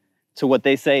in to what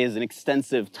they say is an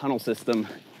extensive tunnel system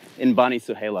in Bani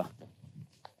Sahela.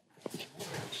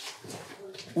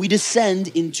 We descend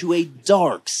into a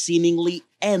dark, seemingly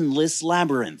endless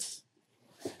labyrinth.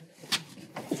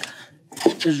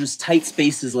 There's just tight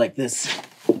spaces like this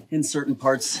in certain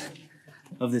parts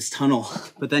of this tunnel.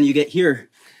 But then you get here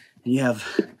and you have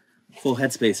full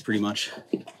headspace pretty much.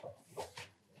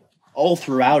 All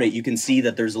throughout it, you can see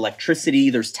that there's electricity,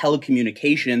 there's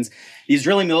telecommunications. The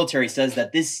Israeli military says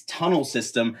that this tunnel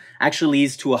system actually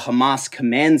leads to a Hamas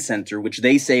command center, which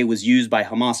they say was used by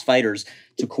Hamas fighters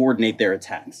to coordinate their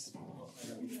attacks.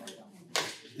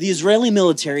 The Israeli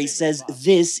military says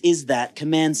this is that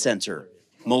command center.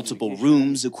 Multiple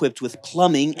rooms equipped with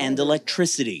plumbing and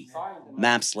electricity.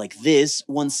 Maps like this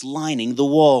once lining the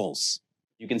walls.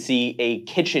 You can see a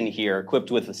kitchen here equipped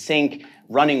with a sink,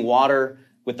 running water,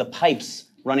 with the pipes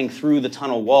running through the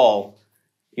tunnel wall.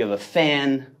 You have a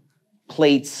fan,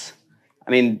 plates.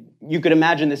 I mean, you could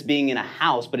imagine this being in a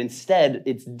house, but instead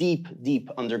it's deep, deep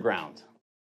underground.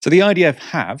 So the IDF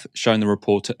have shown the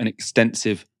reporter an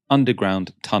extensive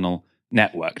underground tunnel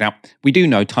network. Now, we do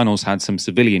know tunnels had some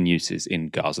civilian uses in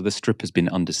Gaza. The Strip has been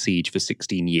under siege for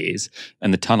 16 years,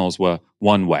 and the tunnels were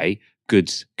one way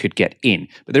goods could get in.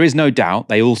 But there is no doubt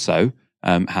they also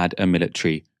had a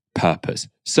military purpose.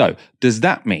 So, does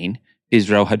that mean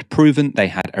Israel had proven they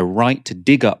had a right to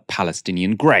dig up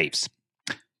Palestinian graves?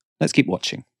 Let's keep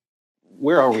watching.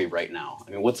 Where are we right now?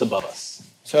 I mean, what's above us?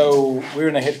 So we're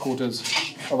in the headquarters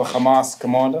of a Hamas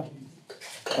commander.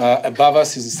 Above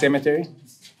us is a cemetery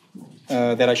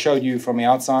that I showed you from the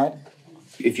outside.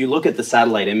 If you look at the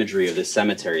satellite imagery of this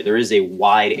cemetery, there is a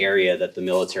wide area that the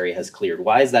military has cleared.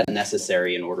 Why is that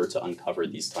necessary in order to uncover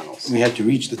these tunnels? We had to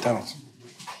reach the tunnels.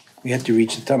 We had to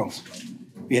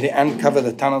uncover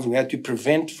the tunnels. We had to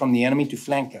prevent from the enemy to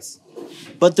flank us.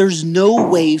 But there's no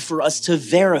way for us to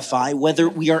verify whether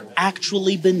we are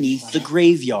actually beneath the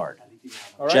graveyard.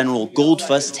 General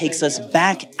Goldfuss takes us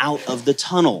back out of the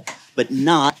tunnel, but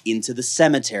not into the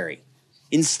cemetery.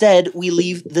 Instead, we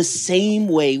leave the same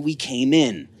way we came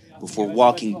in, before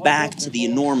walking back to the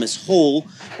enormous hole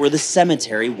where the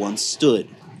cemetery once stood.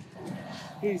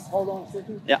 Please, hold on a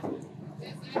second. Yeah.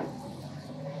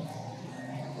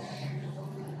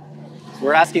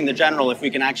 We're asking the general if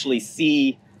we can actually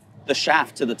see the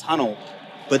shaft to the tunnel.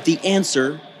 But the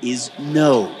answer is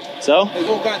no. So? There's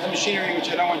all kinds of machinery which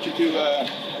I don't want you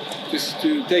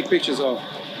to take pictures of.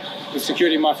 With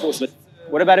security my force. But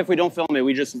what about if we don't film it?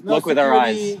 We just look with our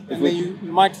eyes. And then you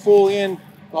might fall in.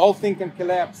 The whole thing can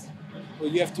collapse. Or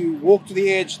you have to walk to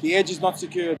the edge. The edge is not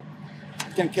secured.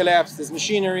 It can collapse. There's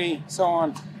machinery, so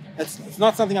on. It's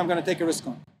not something I'm going to take a risk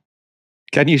on.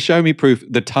 Can you show me proof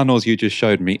the tunnels you just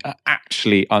showed me are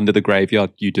actually under the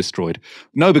graveyard you destroyed?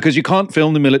 No, because you can't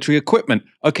film the military equipment.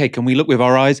 Okay, can we look with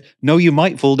our eyes? No, you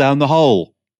might fall down the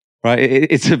hole. Right?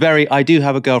 It's a very, I do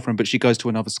have a girlfriend, but she goes to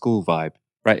another school vibe.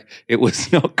 Right? It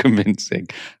was not convincing.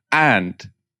 And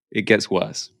it gets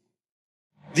worse.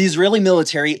 The Israeli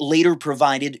military later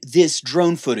provided this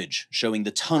drone footage, showing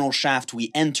the tunnel shaft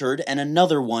we entered and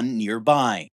another one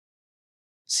nearby.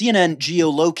 CNN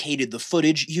geolocated the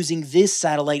footage using this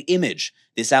satellite image.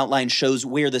 This outline shows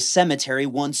where the cemetery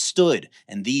once stood,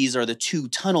 and these are the two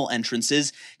tunnel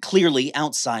entrances clearly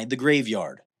outside the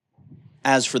graveyard.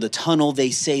 As for the tunnel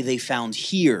they say they found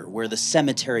here, where the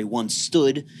cemetery once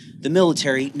stood, the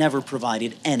military never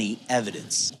provided any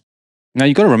evidence. Now,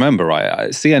 you've got to remember, right,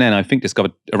 CNN, I think,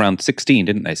 discovered around 16,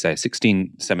 didn't they say?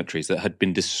 16 cemeteries that had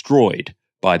been destroyed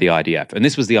by the IDF. And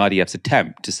this was the IDF's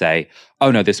attempt to say, oh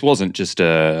no, this wasn't just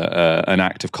an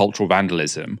act of cultural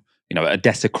vandalism, a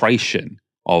desecration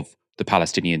of the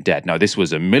Palestinian dead. No, this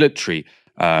was a military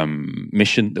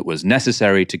mission that was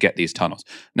necessary to get these tunnels.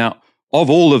 Now, of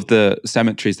all of the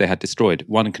cemeteries they had destroyed,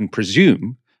 one can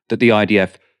presume that the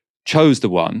IDF chose the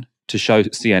one to show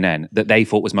CNN that they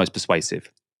thought was most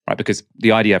persuasive. Right, because the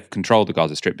IDF controlled the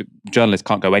Gaza Strip. Journalists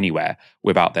can't go anywhere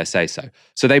without their say-so.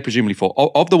 So they presumably thought,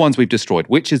 of the ones we've destroyed,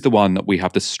 which is the one that we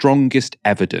have the strongest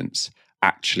evidence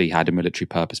actually had a military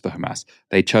purpose for Hamas?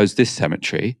 They chose this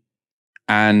cemetery,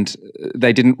 and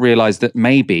they didn't realize that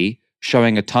maybe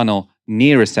showing a tunnel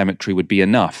near a cemetery would be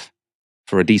enough.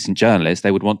 For a decent journalist,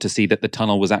 they would want to see that the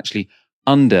tunnel was actually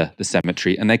under the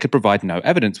cemetery, and they could provide no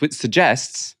evidence, which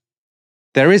suggests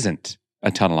there isn't a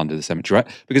tunnel under the cemetery, right?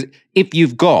 Because if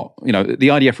you've got, the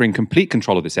IDF are in complete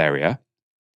control of this area,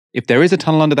 if there is a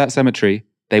tunnel under that cemetery,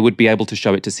 they would be able to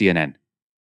show it to CNN.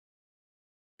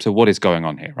 So what is going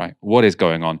on here, right? What is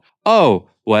going on? Oh,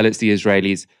 well, it's the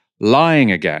Israelis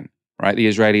lying again, right? The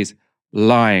Israelis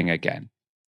lying again.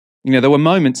 There were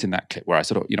moments in that clip where I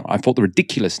I thought the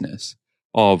ridiculousness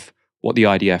of what the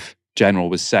IDF general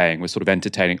was saying was sort of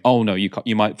entertaining. Oh no,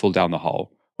 you might fall down the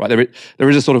hole. Right, there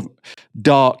is a sort of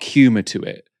dark humor to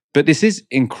it. But this is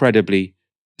incredibly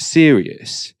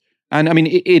serious. And I mean,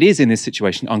 it is in this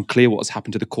situation unclear what has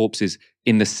happened to the corpses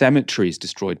in the cemeteries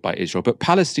destroyed by Israel. But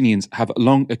Palestinians have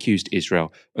long accused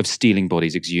Israel of stealing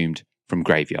bodies exhumed from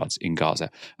graveyards in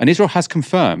Gaza. And Israel has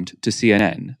confirmed to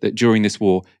CNN that during this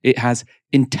war, it has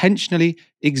intentionally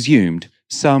exhumed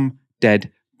some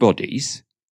dead bodies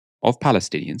of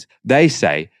Palestinians. They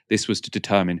say this was to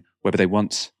determine whether they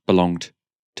once belonged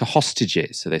to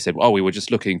hostages. So they said, well, we were just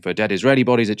looking for dead Israeli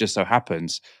bodies, it just so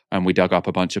happens, and we dug up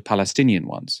a bunch of Palestinian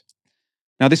ones.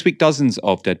 Now, this week, dozens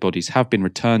of dead bodies have been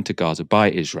returned to Gaza by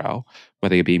Israel, where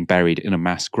they are being buried in a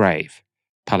mass grave.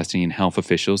 Palestinian health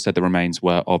officials said the remains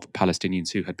were of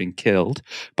Palestinians who had been killed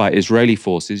by Israeli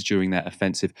forces during their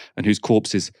offensive and whose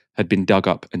corpses had been dug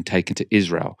up and taken to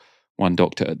Israel. One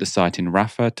doctor at the site in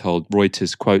Rafah told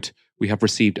Reuters, quote, "We have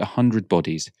received 100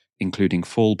 bodies, including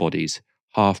full bodies,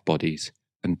 half bodies,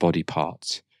 and body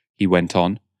parts." He went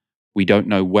on, "We don't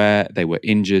know where they were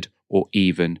injured or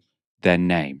even their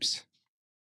names."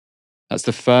 That's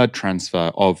the third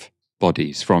transfer of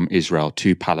bodies from Israel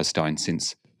to Palestine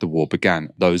since the war began.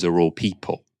 Those are all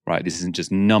people, right? This isn't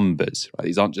just numbers, right?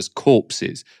 These aren't just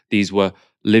corpses. These were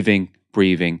living,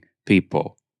 breathing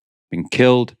people being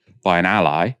killed by an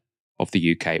ally of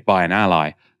the UK, by an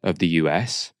ally of the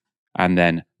US, and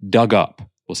then dug up.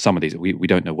 Well, some of these, we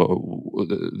don't know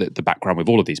the background with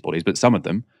all of these bodies, but some of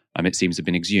them, it seems, have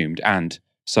been exhumed, and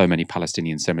so many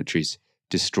Palestinian cemeteries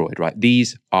destroyed, right?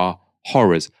 These are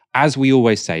horrors, as we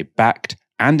always say, backed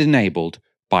and enabled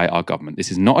by our government.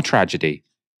 This is not a tragedy,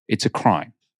 it's a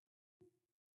crime.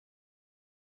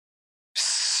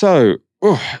 So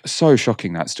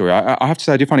shocking, that story. I have to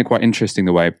say, I do find it quite interesting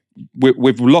the way,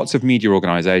 with lots of media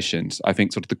organizations, I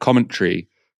think sort of the commentary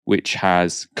which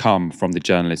has come from the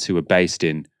journalists who are based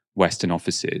in Western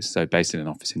offices, so based in an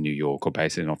office in New York or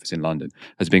based in an office in London,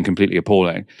 has been completely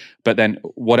appalling. But then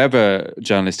whatever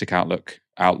journalistic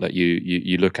outlet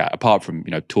you look at, apart from,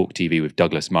 Talk TV with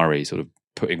Douglas Murray sort of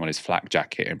putting on his flak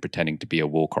jacket and pretending to be a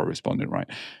war correspondent, right?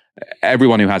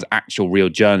 Everyone who has actual real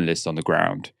journalists on the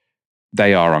ground,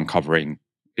 they are uncovering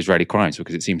Israeli crimes,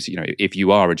 because it seems, if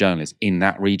you are a journalist in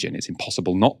that region, it's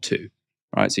impossible not to,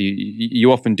 right? So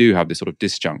you often do have this sort of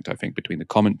disjunct, I think, between the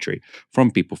commentary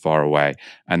from people far away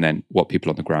and then what people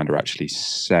on the ground are actually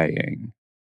saying.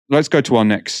 Let's go to our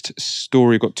next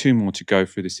story. We've got two more to go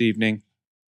through this evening.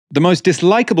 The most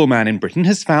dislikable man in Britain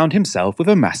has found himself with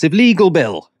a massive legal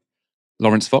bill.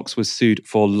 Lawrence Fox was sued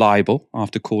for libel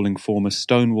after calling former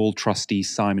Stonewall trustee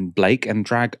Simon Blake and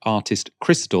drag artist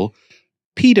Crystal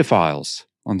paedophiles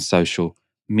on social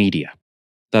media.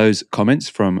 Those comments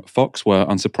from Fox were,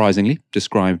 unsurprisingly,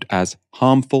 described as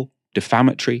harmful,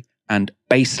 defamatory, and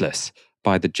baseless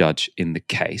by the judge in the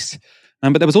case.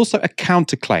 But there was also a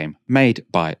counterclaim made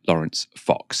by Lawrence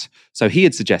Fox. So he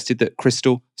had suggested that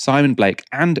Crystal, Simon Blake,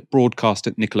 and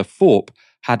broadcaster Nicola Thorpe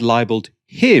had libelled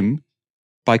him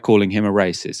by calling him a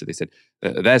racist. So they said,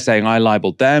 they're saying I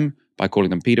libelled them by calling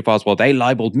them paedophiles, while they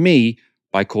libelled me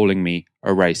by calling me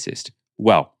a racist.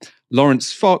 Well,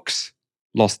 Lawrence Fox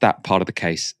lost that part of the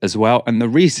case as well, and the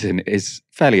reason is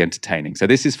fairly entertaining. So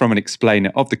this is from an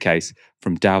explainer of the case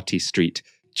from Doughty Street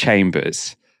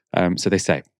Chambers. So they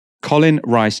say, Colin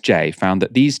Rice J found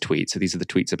that these tweets, so these are the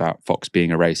tweets about Fox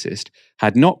being a racist,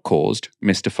 had not caused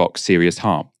Mr. Fox serious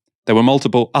harm. There were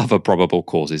multiple other probable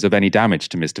causes of any damage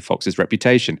to Mr. Fox's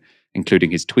reputation,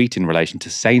 including his tweet in relation to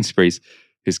Sainsbury's,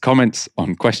 his comments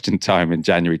on Question Time in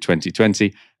January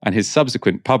 2020, and his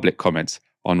subsequent public comments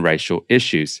on racial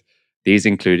issues. These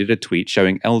included a tweet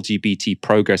showing LGBT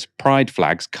Progress pride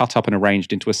flags cut up and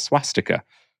arranged into a swastika,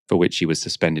 for which he was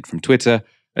suspended from Twitter,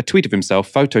 a tweet of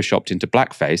himself photoshopped into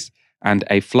blackface, and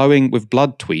a flowing with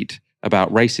blood tweet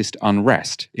about racist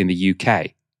unrest in the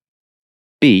UK.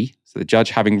 B, so the judge,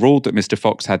 having ruled that Mr.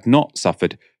 Fox had not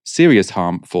suffered serious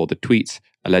harm for the tweets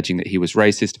alleging that he was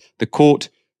racist, the court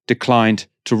declined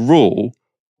to rule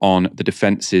on the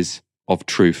defences of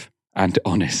truth and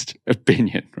honest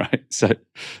opinion, right? So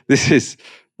this is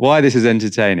why this is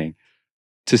entertaining.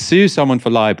 To sue someone for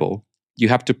libel, you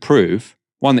have to prove,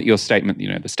 one, that your statement,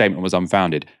 the statement was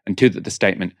unfounded, and two, that the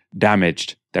statement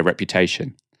damaged their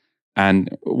reputation.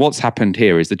 And what's happened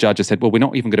here is the judge has said, well, we're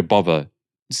not even going to bother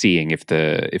seeing if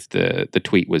the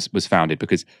tweet was founded,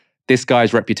 because this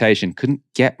guy's reputation couldn't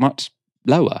get much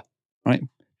lower, right?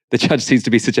 The judge seems to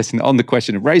be suggesting that on the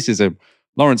question of racism,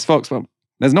 Lawrence Fox, well,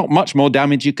 there's not much more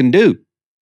damage you can do.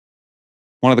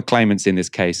 One of the claimants in this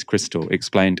case, Crystal,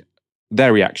 explained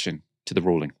their reaction to the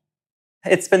ruling.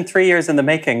 It's been 3 years in the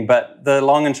making, but the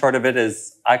long and short of it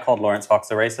is I called Lawrence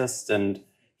Fox a racist and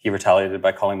he retaliated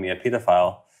by calling me a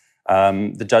pedophile.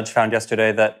 The judge found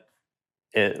yesterday that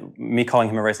me calling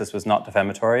him a racist was not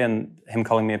defamatory and him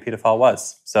calling me a pedophile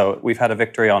was. So we've had a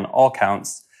victory on all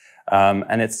counts,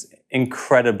 and it's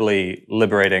incredibly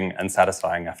liberating and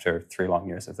satisfying after 3 long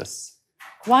years of this.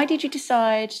 Why did you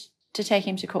decide to take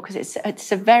him to court? Because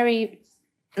it's a very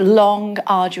long,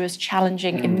 arduous,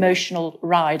 challenging, emotional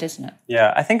ride, isn't it?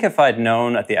 Yeah, I think if I'd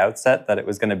known at the outset that it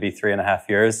was going to be 3.5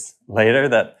 years later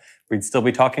that we'd still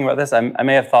be talking about this, I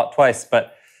may have thought twice.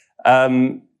 But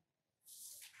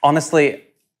honestly,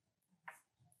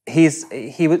 he's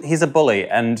a bully,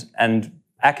 and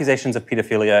accusations of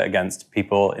pedophilia against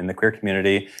people in the queer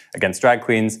community, against drag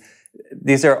queens,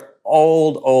 these are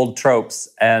old tropes,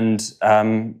 and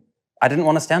I didn't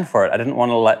want to stand for it. I didn't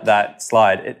want to let that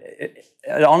slide.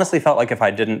 It honestly felt like if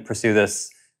I didn't pursue this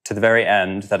to the very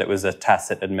end, that it was a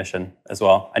tacit admission as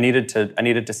well. I needed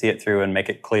to see it through and make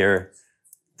it clear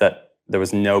that there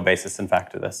was no basis in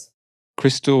fact to this.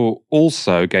 Crystal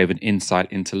also gave an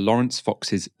insight into Lawrence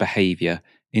Fox's behaviour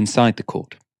inside the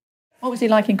court. What was he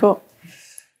like in court?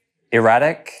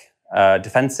 Erratic,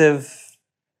 defensive,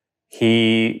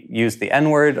 He used the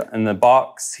N-word in the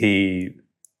box. He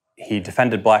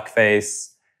defended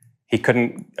blackface. He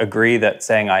couldn't agree that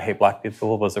saying "I hate black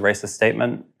people" was a racist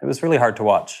statement. It was really hard to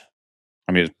watch.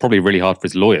 I mean, it's probably really hard for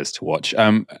his lawyers to watch.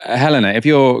 Helena, if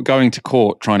you're going to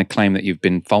court trying to claim that you've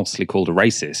been falsely called a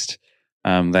racist,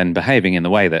 then behaving in the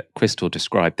way that Crystal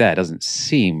described there doesn't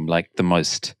seem like the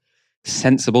most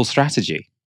sensible strategy.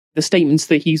 The statements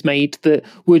that he's made that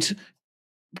would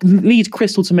lead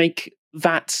Crystal to make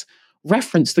that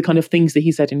reference, the kind of things that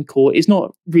he said in court, is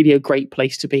not really a great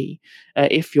place to be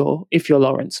if you're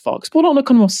Lawrence Fox. But on a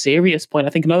kind of more serious point, I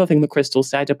think another thing that Crystal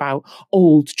said about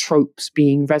old tropes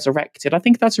being resurrected, I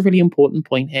think that's a really important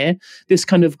point here. This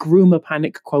kind of groomer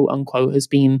panic, quote unquote, has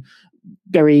been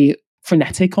very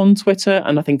frenetic on Twitter,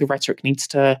 and I think the rhetoric needs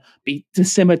to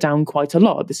simmer down quite a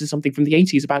lot. This is something from the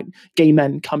 80s about gay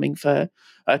men coming for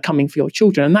your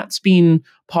children, and that's been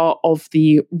part of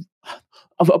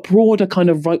a broader kind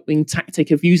of right-wing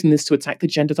tactic of using this to attack the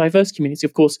gender diverse community.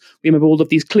 Of course, we remember all of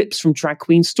these clips from Drag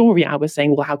Queen Story Hour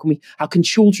saying, well, how can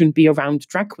children be around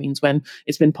drag queens when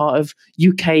it's been part of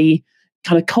UK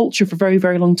kind of culture for a very,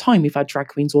 very long time? We've had drag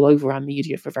queens all over our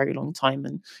media for a very long time,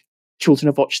 and children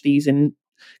have watched these in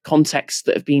contexts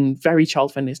that have been very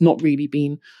child-friendly. It's not really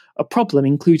been a problem,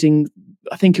 including,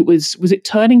 I think it was it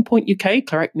Turning Point UK,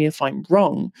 correct me if I'm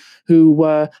wrong, who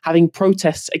were having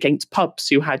protests against pubs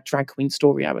who had Drag Queen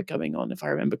Story Hour going on, if I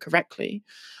remember correctly.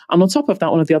 And on top of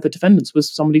that, one of the other defendants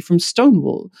was somebody from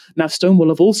Stonewall. Now, Stonewall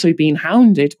have also been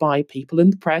hounded by people in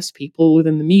the press, people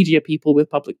within the media, people with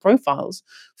public profiles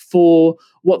for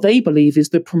what they believe is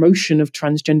the promotion of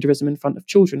transgenderism in front of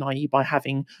children, i.e. by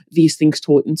having these things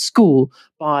taught in school,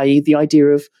 by the idea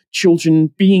of children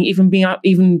being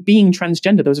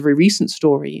transgender. There was a very recent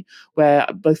story where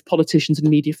both politicians and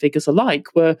media figures alike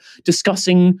were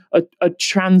discussing a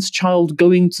trans child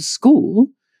going to school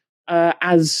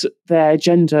as their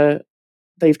gender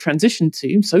they've transitioned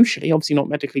to socially, obviously not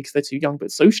medically because they're too young,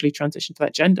 but socially transitioned to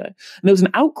that gender. And there was an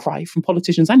outcry from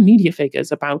politicians and media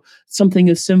figures about something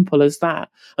as simple as that.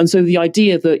 And so the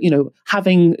idea that,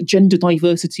 having gender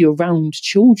diversity around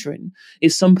children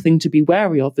is something to be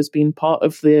wary of has been part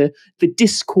of the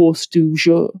discourse du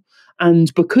jour.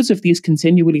 And because of these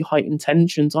continually heightened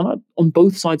tensions on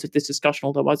both sides of this discussion,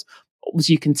 although as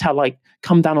you can tell, I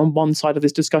come down on one side of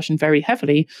this discussion very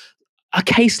heavily, a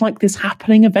case like this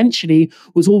happening eventually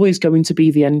was always going to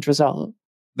be the end result.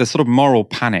 The sort of moral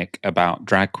panic about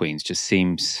drag queens just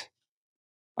seems,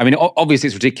 I mean, obviously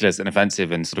it's ridiculous and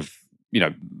offensive and sort of,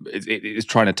 it's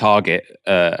trying to target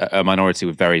a minority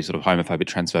with very sort of homophobic,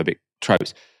 transphobic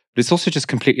tropes. But it's also just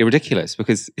completely ridiculous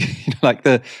because, like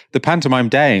the pantomime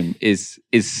dame is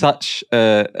such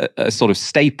a sort of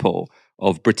staple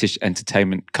of British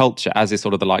entertainment culture, as is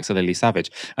sort of the likes of Lily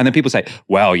Savage. And then people say,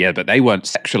 well, yeah, but they weren't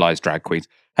sexualized drag queens.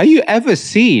 Have you ever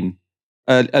seen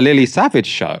a Lily Savage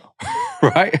show?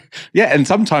 Right? Yeah, and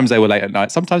sometimes they were late at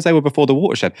night, sometimes they were before the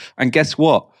watershed. And guess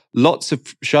what? Lots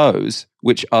of shows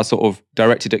which are sort of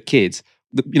directed at kids,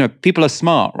 people are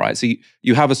smart, right? So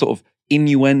you have a sort of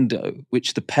innuendo,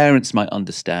 which the parents might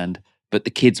understand, but the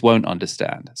kids won't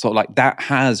understand. So like that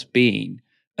has been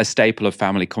a staple of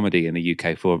family comedy in the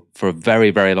UK for a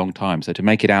very, very long time. So to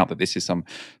make it out that this is some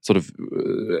sort of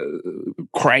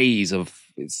craze of,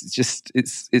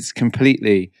 it's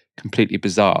completely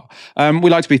bizarre. We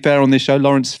like to be fair on this show.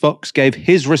 Lawrence Fox gave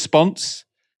his response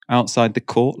outside the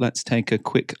court. Let's take a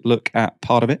quick look at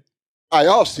part of it. I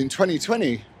asked in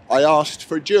 2020, I asked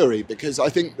for a jury because I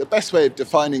think the best way of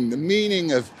defining the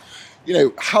meaning of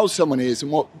how someone is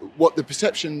and what the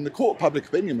perception, the court of public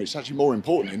opinion, which is actually more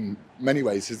important in many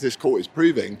ways, as this court is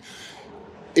proving,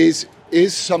 is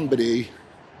somebody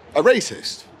a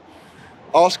racist?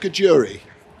 Ask a jury,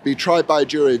 be tried by a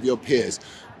jury of your peers.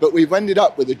 But we've ended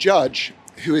up with a judge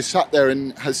who has sat there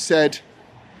and has said,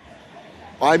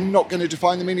 I'm not going to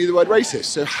define the meaning of the word racist.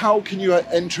 So how can you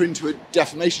enter into a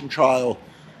defamation trial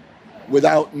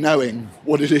without knowing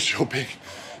what it is you're being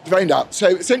defamed at? So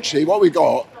essentially what we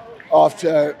got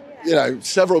after,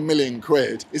 several million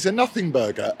quid is a nothing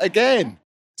burger again.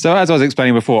 So as I was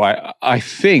explaining before, I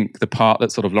think the part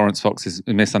that sort of Lawrence Fox is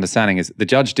misunderstanding is the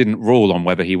judge didn't rule on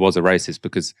whether he was a racist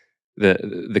because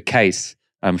the case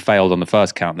failed on the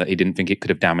first count, that he didn't think it could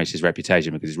have damaged his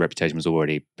reputation because his reputation was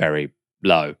already very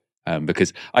low.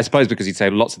 Because he'd say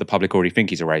lots of the public already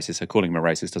think he's a racist, so calling him a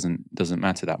racist doesn't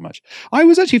matter that much. I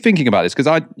was actually thinking about this because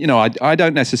I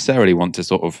don't necessarily want to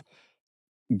sort of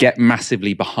get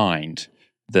massively behind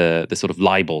the sort of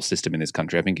libel system in this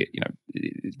country. I think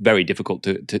it's very difficult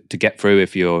to get through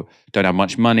if you don't have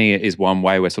much money. It is one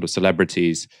way where sort of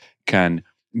celebrities can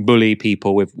bully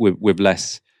people with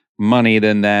less money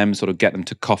than them, sort of get them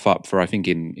to cough up for, I think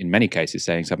in many cases,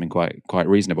 saying something quite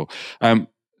reasonable.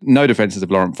 No defenses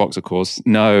of Laurent Fox, of course,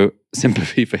 no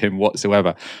sympathy for him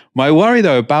whatsoever. My worry,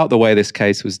 though, about the way this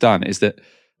case was done is that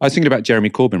I was thinking about Jeremy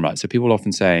Corbyn, right? So people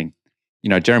often saying,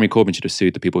 Jeremy Corbyn should have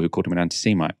sued the people who called him an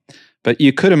anti-Semite. But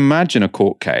you could imagine a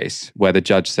court case where the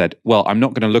judge said, well, I'm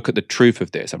not going to look at the truth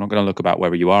of this. I'm not going to look about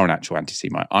whether you are an actual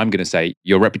anti-Semite. I'm going to say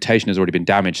your reputation has already been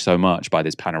damaged so much by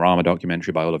this Panorama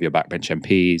documentary, by all of your backbench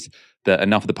MPs, that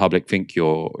enough of the public think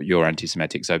you're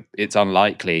anti-Semitic. So it's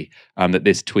unlikely that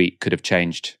this tweet could have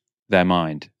changed their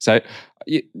mind. So,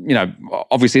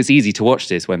 obviously it's easy to watch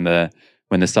this when the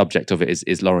subject of it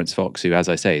is Laurence Fox, who, as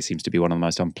I say, seems to be one of the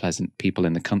most unpleasant people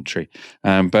in the country.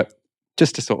 But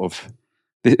just to sort of,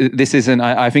 this isn't,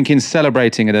 I think in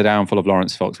celebrating the downfall of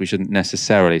Laurence Fox, we shouldn't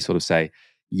necessarily sort of say,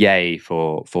 yay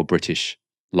for British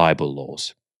libel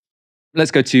laws.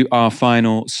 Let's go to our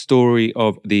final story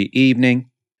of the evening.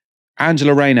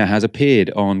 Angela Rayner has appeared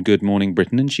on Good Morning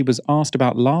Britain, and she was asked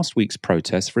about last week's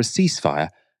protests for a ceasefire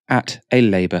at a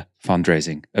Labour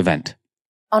fundraising event.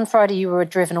 On Friday, you were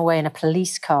driven away in a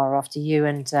police car after you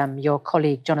and your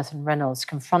colleague Jonathan Reynolds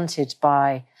confronted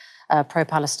by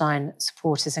pro-Palestine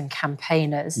supporters and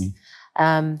campaigners.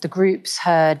 The groups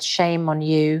heard shame on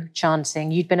you,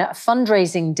 chanting. You'd been at a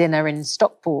fundraising dinner in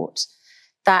Stockport.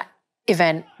 That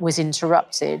event was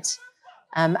interrupted.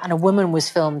 And a woman was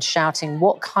filmed shouting,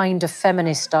 "What kind of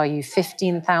feminist are you?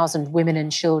 15,000 women and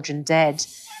children dead,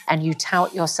 and you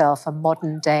tout yourself a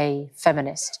modern-day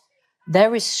feminist."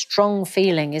 There is strong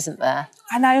feeling, isn't there?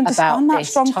 And I understand that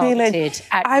strong feeling.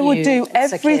 I would do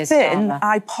everything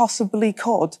I possibly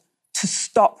could to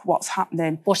stop what's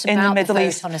happening in the Middle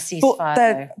East. On a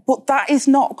ceasefire, but that is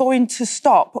not going to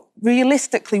stop.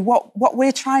 Realistically, what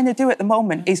we're trying to do at the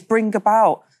moment is bring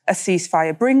about a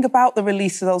ceasefire, bring about the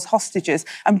release of those hostages,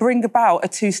 and bring about a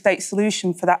two-state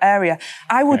solution for that area.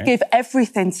 I would give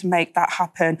everything to make that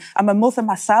happen. I'm a mother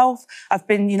myself. I've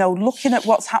been, looking at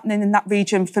what's happening in that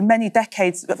region for many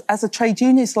decades as a trade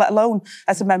unionist, let alone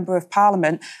as a member of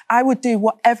Parliament. I would do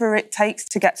whatever it takes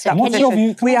to get to that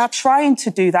position. We are trying to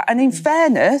do that. And in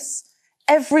fairness,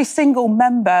 every single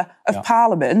member of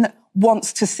Parliament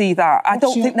wants to see that. I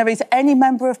don't think there is any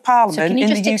member of Parliament in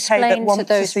the UK that wants to see that. Can you just explain to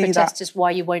those protesters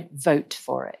why you won't vote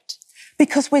for it?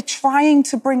 Because we're trying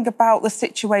to bring about the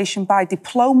situation by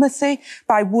diplomacy,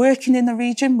 by working in the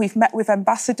region. We've met with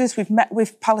ambassadors, we've met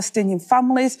with Palestinian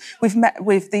families, we've met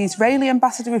with the Israeli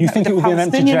ambassador, we've met with the Palestinian ambassador.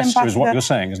 You think it would be an empty gesture, is what you're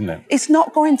saying, isn't it? It's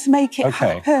not going to make it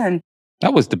happen.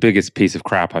 That was the biggest piece of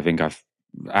crap I think I've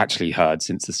actually heard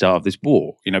since the start of this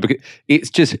war, because it's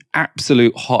just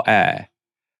absolute hot air.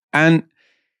 And,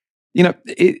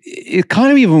 it's kind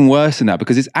of even worse than that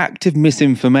because it's active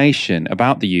misinformation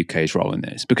about the UK's role in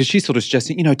this. Because she's sort of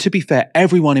suggesting, to be fair,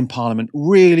 everyone in Parliament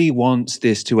really wants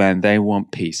this to end. They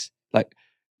want peace. Like,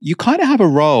 you kind of have a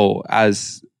role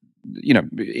as,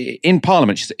 in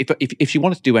Parliament. If she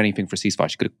wanted to do anything for a ceasefire,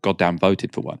 she could have goddamn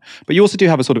voted for one. But you also do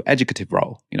have a sort of educative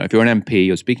role. If you're an MP,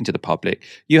 you're speaking to the public,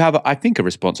 you have, I think, a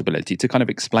responsibility to kind of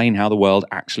explain how the world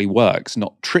actually works,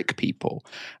 not trick people.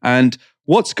 And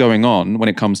what's going on when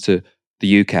it comes to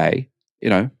the UK,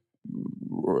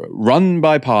 run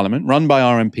by Parliament, run by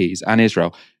our MPs and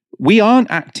Israel, we aren't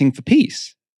acting for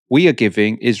peace. We are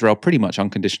giving Israel pretty much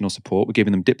unconditional support. We're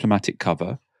giving them diplomatic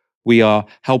cover. We are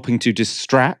helping to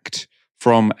distract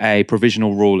from a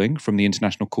provisional ruling from the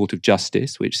International Court of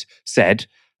Justice, which said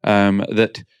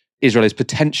that Israel is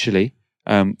potentially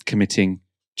committing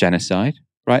genocide.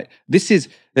 Right? This is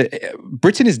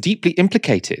Britain is deeply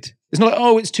implicated. It's not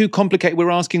like, it's too complicated. We're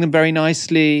asking them very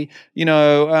nicely. We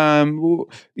might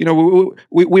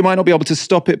not be able to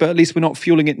stop it, but at least we're not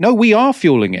fueling it. No, we are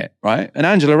fueling it, right? And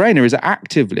Angela Rayner is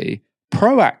actively,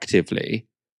 proactively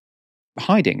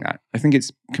hiding that. I think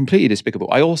it's completely despicable.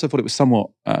 I also thought it was somewhat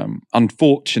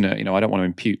unfortunate. I don't want to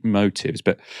impute motives,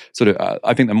 but sort of,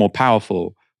 I think the more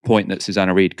powerful point that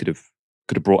Susanna Reid could have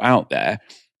brought out there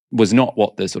was not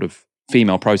what the sort of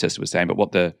female protester was saying, but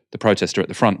what the protester at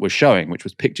the front was showing, which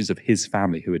was pictures of his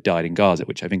family who had died in Gaza,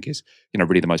 which I think is,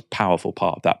 really the most powerful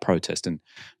part of that protest and,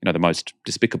 the most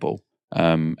despicable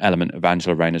element of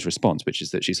Angela Rayner's response, which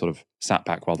is that she sort of sat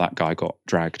back while that guy got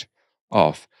dragged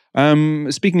off.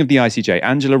 Speaking of the ICJ,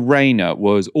 Angela Rayner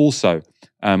was also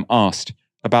asked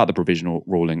about the provisional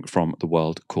ruling from the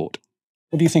World Court.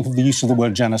 What do you think of the use of the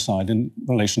word genocide in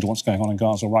relation to what's going on in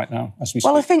Gaza right now, as we speak?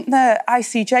 Well, I think the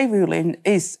ICJ ruling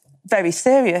is very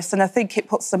serious, and I think it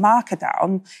puts the marker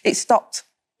down. It stopped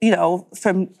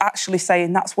from actually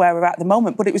saying that's where we're at the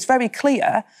moment. But it was very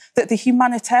clear that the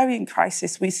humanitarian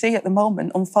crisis we see at the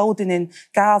moment unfolding in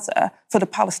Gaza for the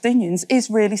Palestinians is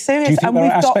really serious. Do you think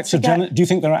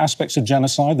there are aspects of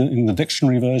genocide in the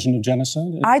dictionary version of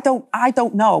genocide? I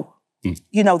don't know. The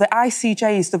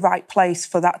ICJ is the right place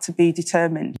for that to be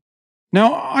determined.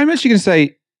 Now, I'm actually going to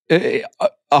say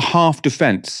a half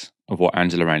defence of what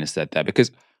Angela Rayner said there, because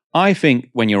I think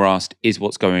when you're asked, is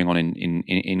what's going on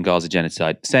in Gaza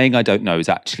genocide, saying I don't know is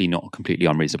actually not a completely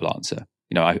unreasonable answer.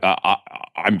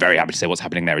 I'm very happy to say what's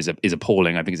happening there is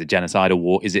appalling. I think it's a genocidal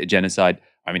war. Is it a genocide?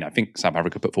 I mean, I think South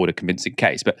Africa put forward a convincing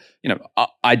case, but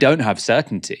I don't have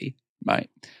certainty, right?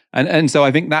 And so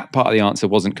I think that part of the answer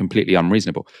wasn't completely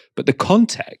unreasonable. But the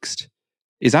context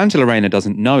is Angela Rayner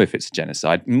doesn't know if it's a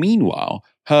genocide. Meanwhile,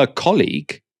 her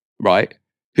colleague, right,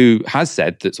 who has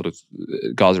said that sort of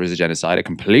Gaza is a genocide, a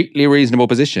completely reasonable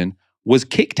position, was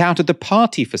kicked out of the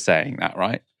party for saying that,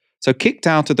 right? So kicked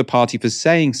out of the party for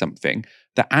saying something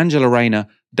that Angela Rayner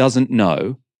doesn't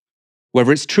know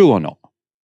whether it's true or not.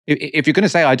 If you're going to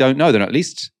say, I don't know, then at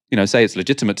least, say it's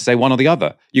legitimate to say one or the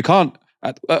other. You can't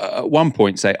at one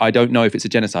point say, I don't know if it's a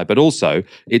genocide, but also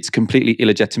it's completely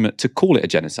illegitimate to call it a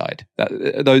genocide.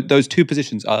 Those two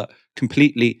positions are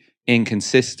completely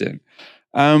inconsistent.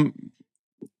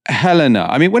 Helena,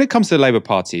 I mean, when it comes to the Labour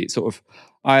Party, sort of,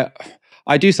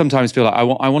 I do sometimes feel like I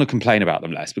want to complain about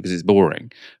them less because it's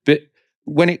boring. But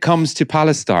when it comes to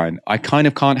Palestine, I kind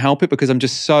of can't help it because I'm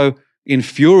just so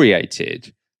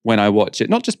infuriated when I watch it.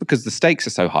 Not just because the stakes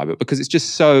are so high, but because it's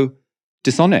just so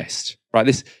dishonest,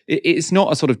 right? It's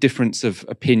not a sort of difference of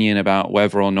opinion about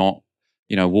whether or not,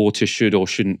 water should or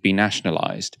shouldn't be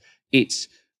nationalised. It's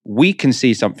we can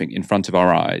see something in front of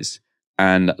our eyes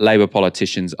and Labour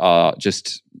politicians are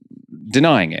just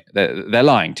denying it. They're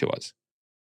lying to us.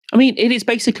 I mean, it is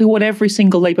basically what every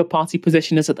single Labour Party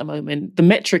position is at the moment. The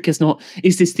metric is not,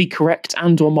 is this the correct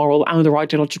and or moral and or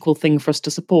ideological thing for us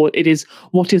to support? It is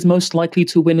what is most likely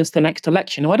to win us the next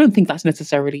election. Now, I don't think that's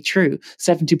necessarily true.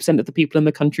 70% of the people in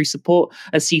the country support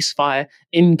a ceasefire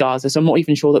in Gaza. So I'm not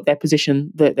even sure that their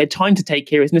position that they're trying to take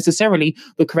here is necessarily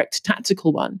the correct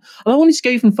tactical one. And I wanted to go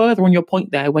even further on your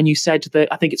point there when you said that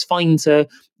I think it's fine to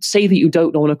say that you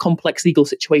don't know in a complex legal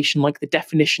situation like the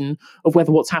definition of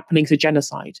whether what's happening is a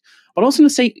genocide. But I was going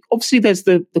to say, obviously there's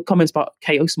the comments about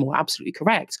Kate Osamor, absolutely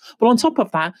correct. But on top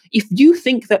of that, if you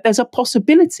think that there's a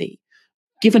possibility,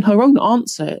 given her own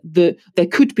answer, that there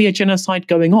could be a genocide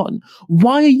going on,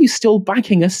 why are you still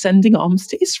backing us sending arms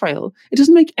to Israel? It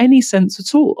doesn't make any sense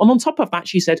at all. And on top of that,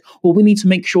 she said, well, we need to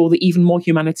make sure that even more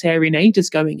humanitarian aid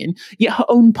is going in. Yet her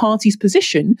own party's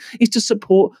position is to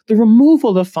support the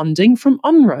removal of funding from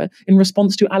UNRWA in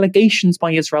response to allegations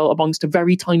by Israel amongst a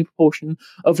very tiny proportion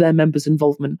of their members'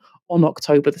 involvement on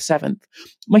October the 7th.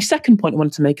 My second point I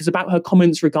wanted to make is about her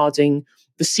comments regarding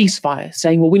the ceasefire,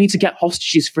 saying, well, we need to get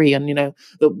hostages free. And,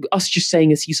 us just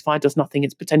saying a ceasefire does nothing.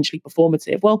 It's potentially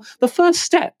performative. Well, the first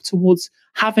step towards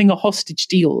having a hostage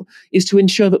deal is to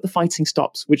ensure that the fighting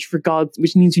stops, which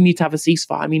means you need to have a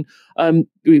ceasefire. I mean,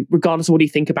 regardless of what you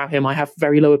think about him, I have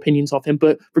very low opinions of him.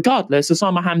 But regardless,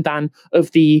 Osama Hamdan of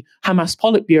the Hamas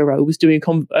Politburo was doing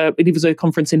a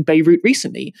conference in Beirut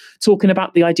recently, talking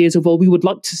about the ideas of, well, we would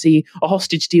like to see a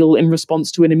hostage deal in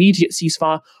response to an immediate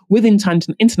ceasefire with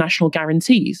international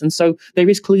guarantees. And so there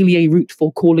is clearly a route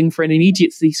for calling for an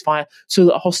immediate ceasefire so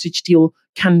that a hostage deal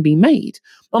can be made.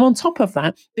 And on top of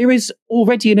that, there is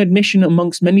already an admission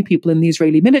amongst many people in the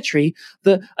Israeli military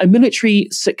that a military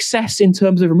success in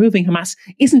terms of removing Hamas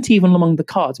isn't even among the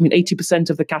cards. I mean, 80%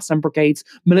 of the Qassam Brigade's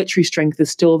military strength is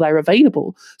still there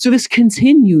available. So this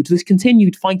continued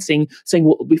fighting, saying,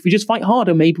 well, if we just fight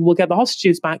harder, maybe we'll get the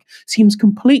hostages back, seems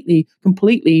completely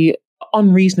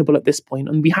unreasonable at this point.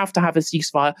 And we have to have a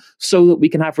ceasefire so that we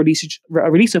can have a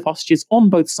release of hostages on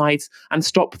both sides and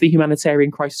stop the humanitarian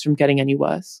crisis from getting any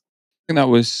worse. I think that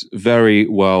was very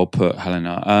well put,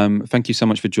 Helena. Thank you so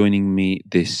much for joining me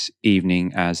this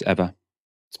evening, as ever.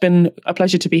 It's been a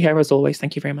pleasure to be here, as always.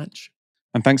 Thank you very much.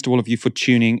 And thanks to all of you for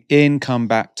tuning in. Come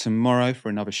back tomorrow for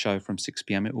another show from 6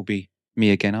 p.m. It will be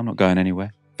me again. I'm not going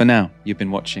anywhere. For now, you've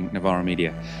been watching Novara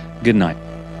Media. Good night.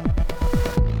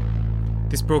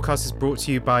 This broadcast is brought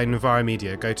to you by Novara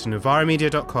Media. Go to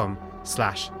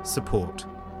novaramedia.com/support.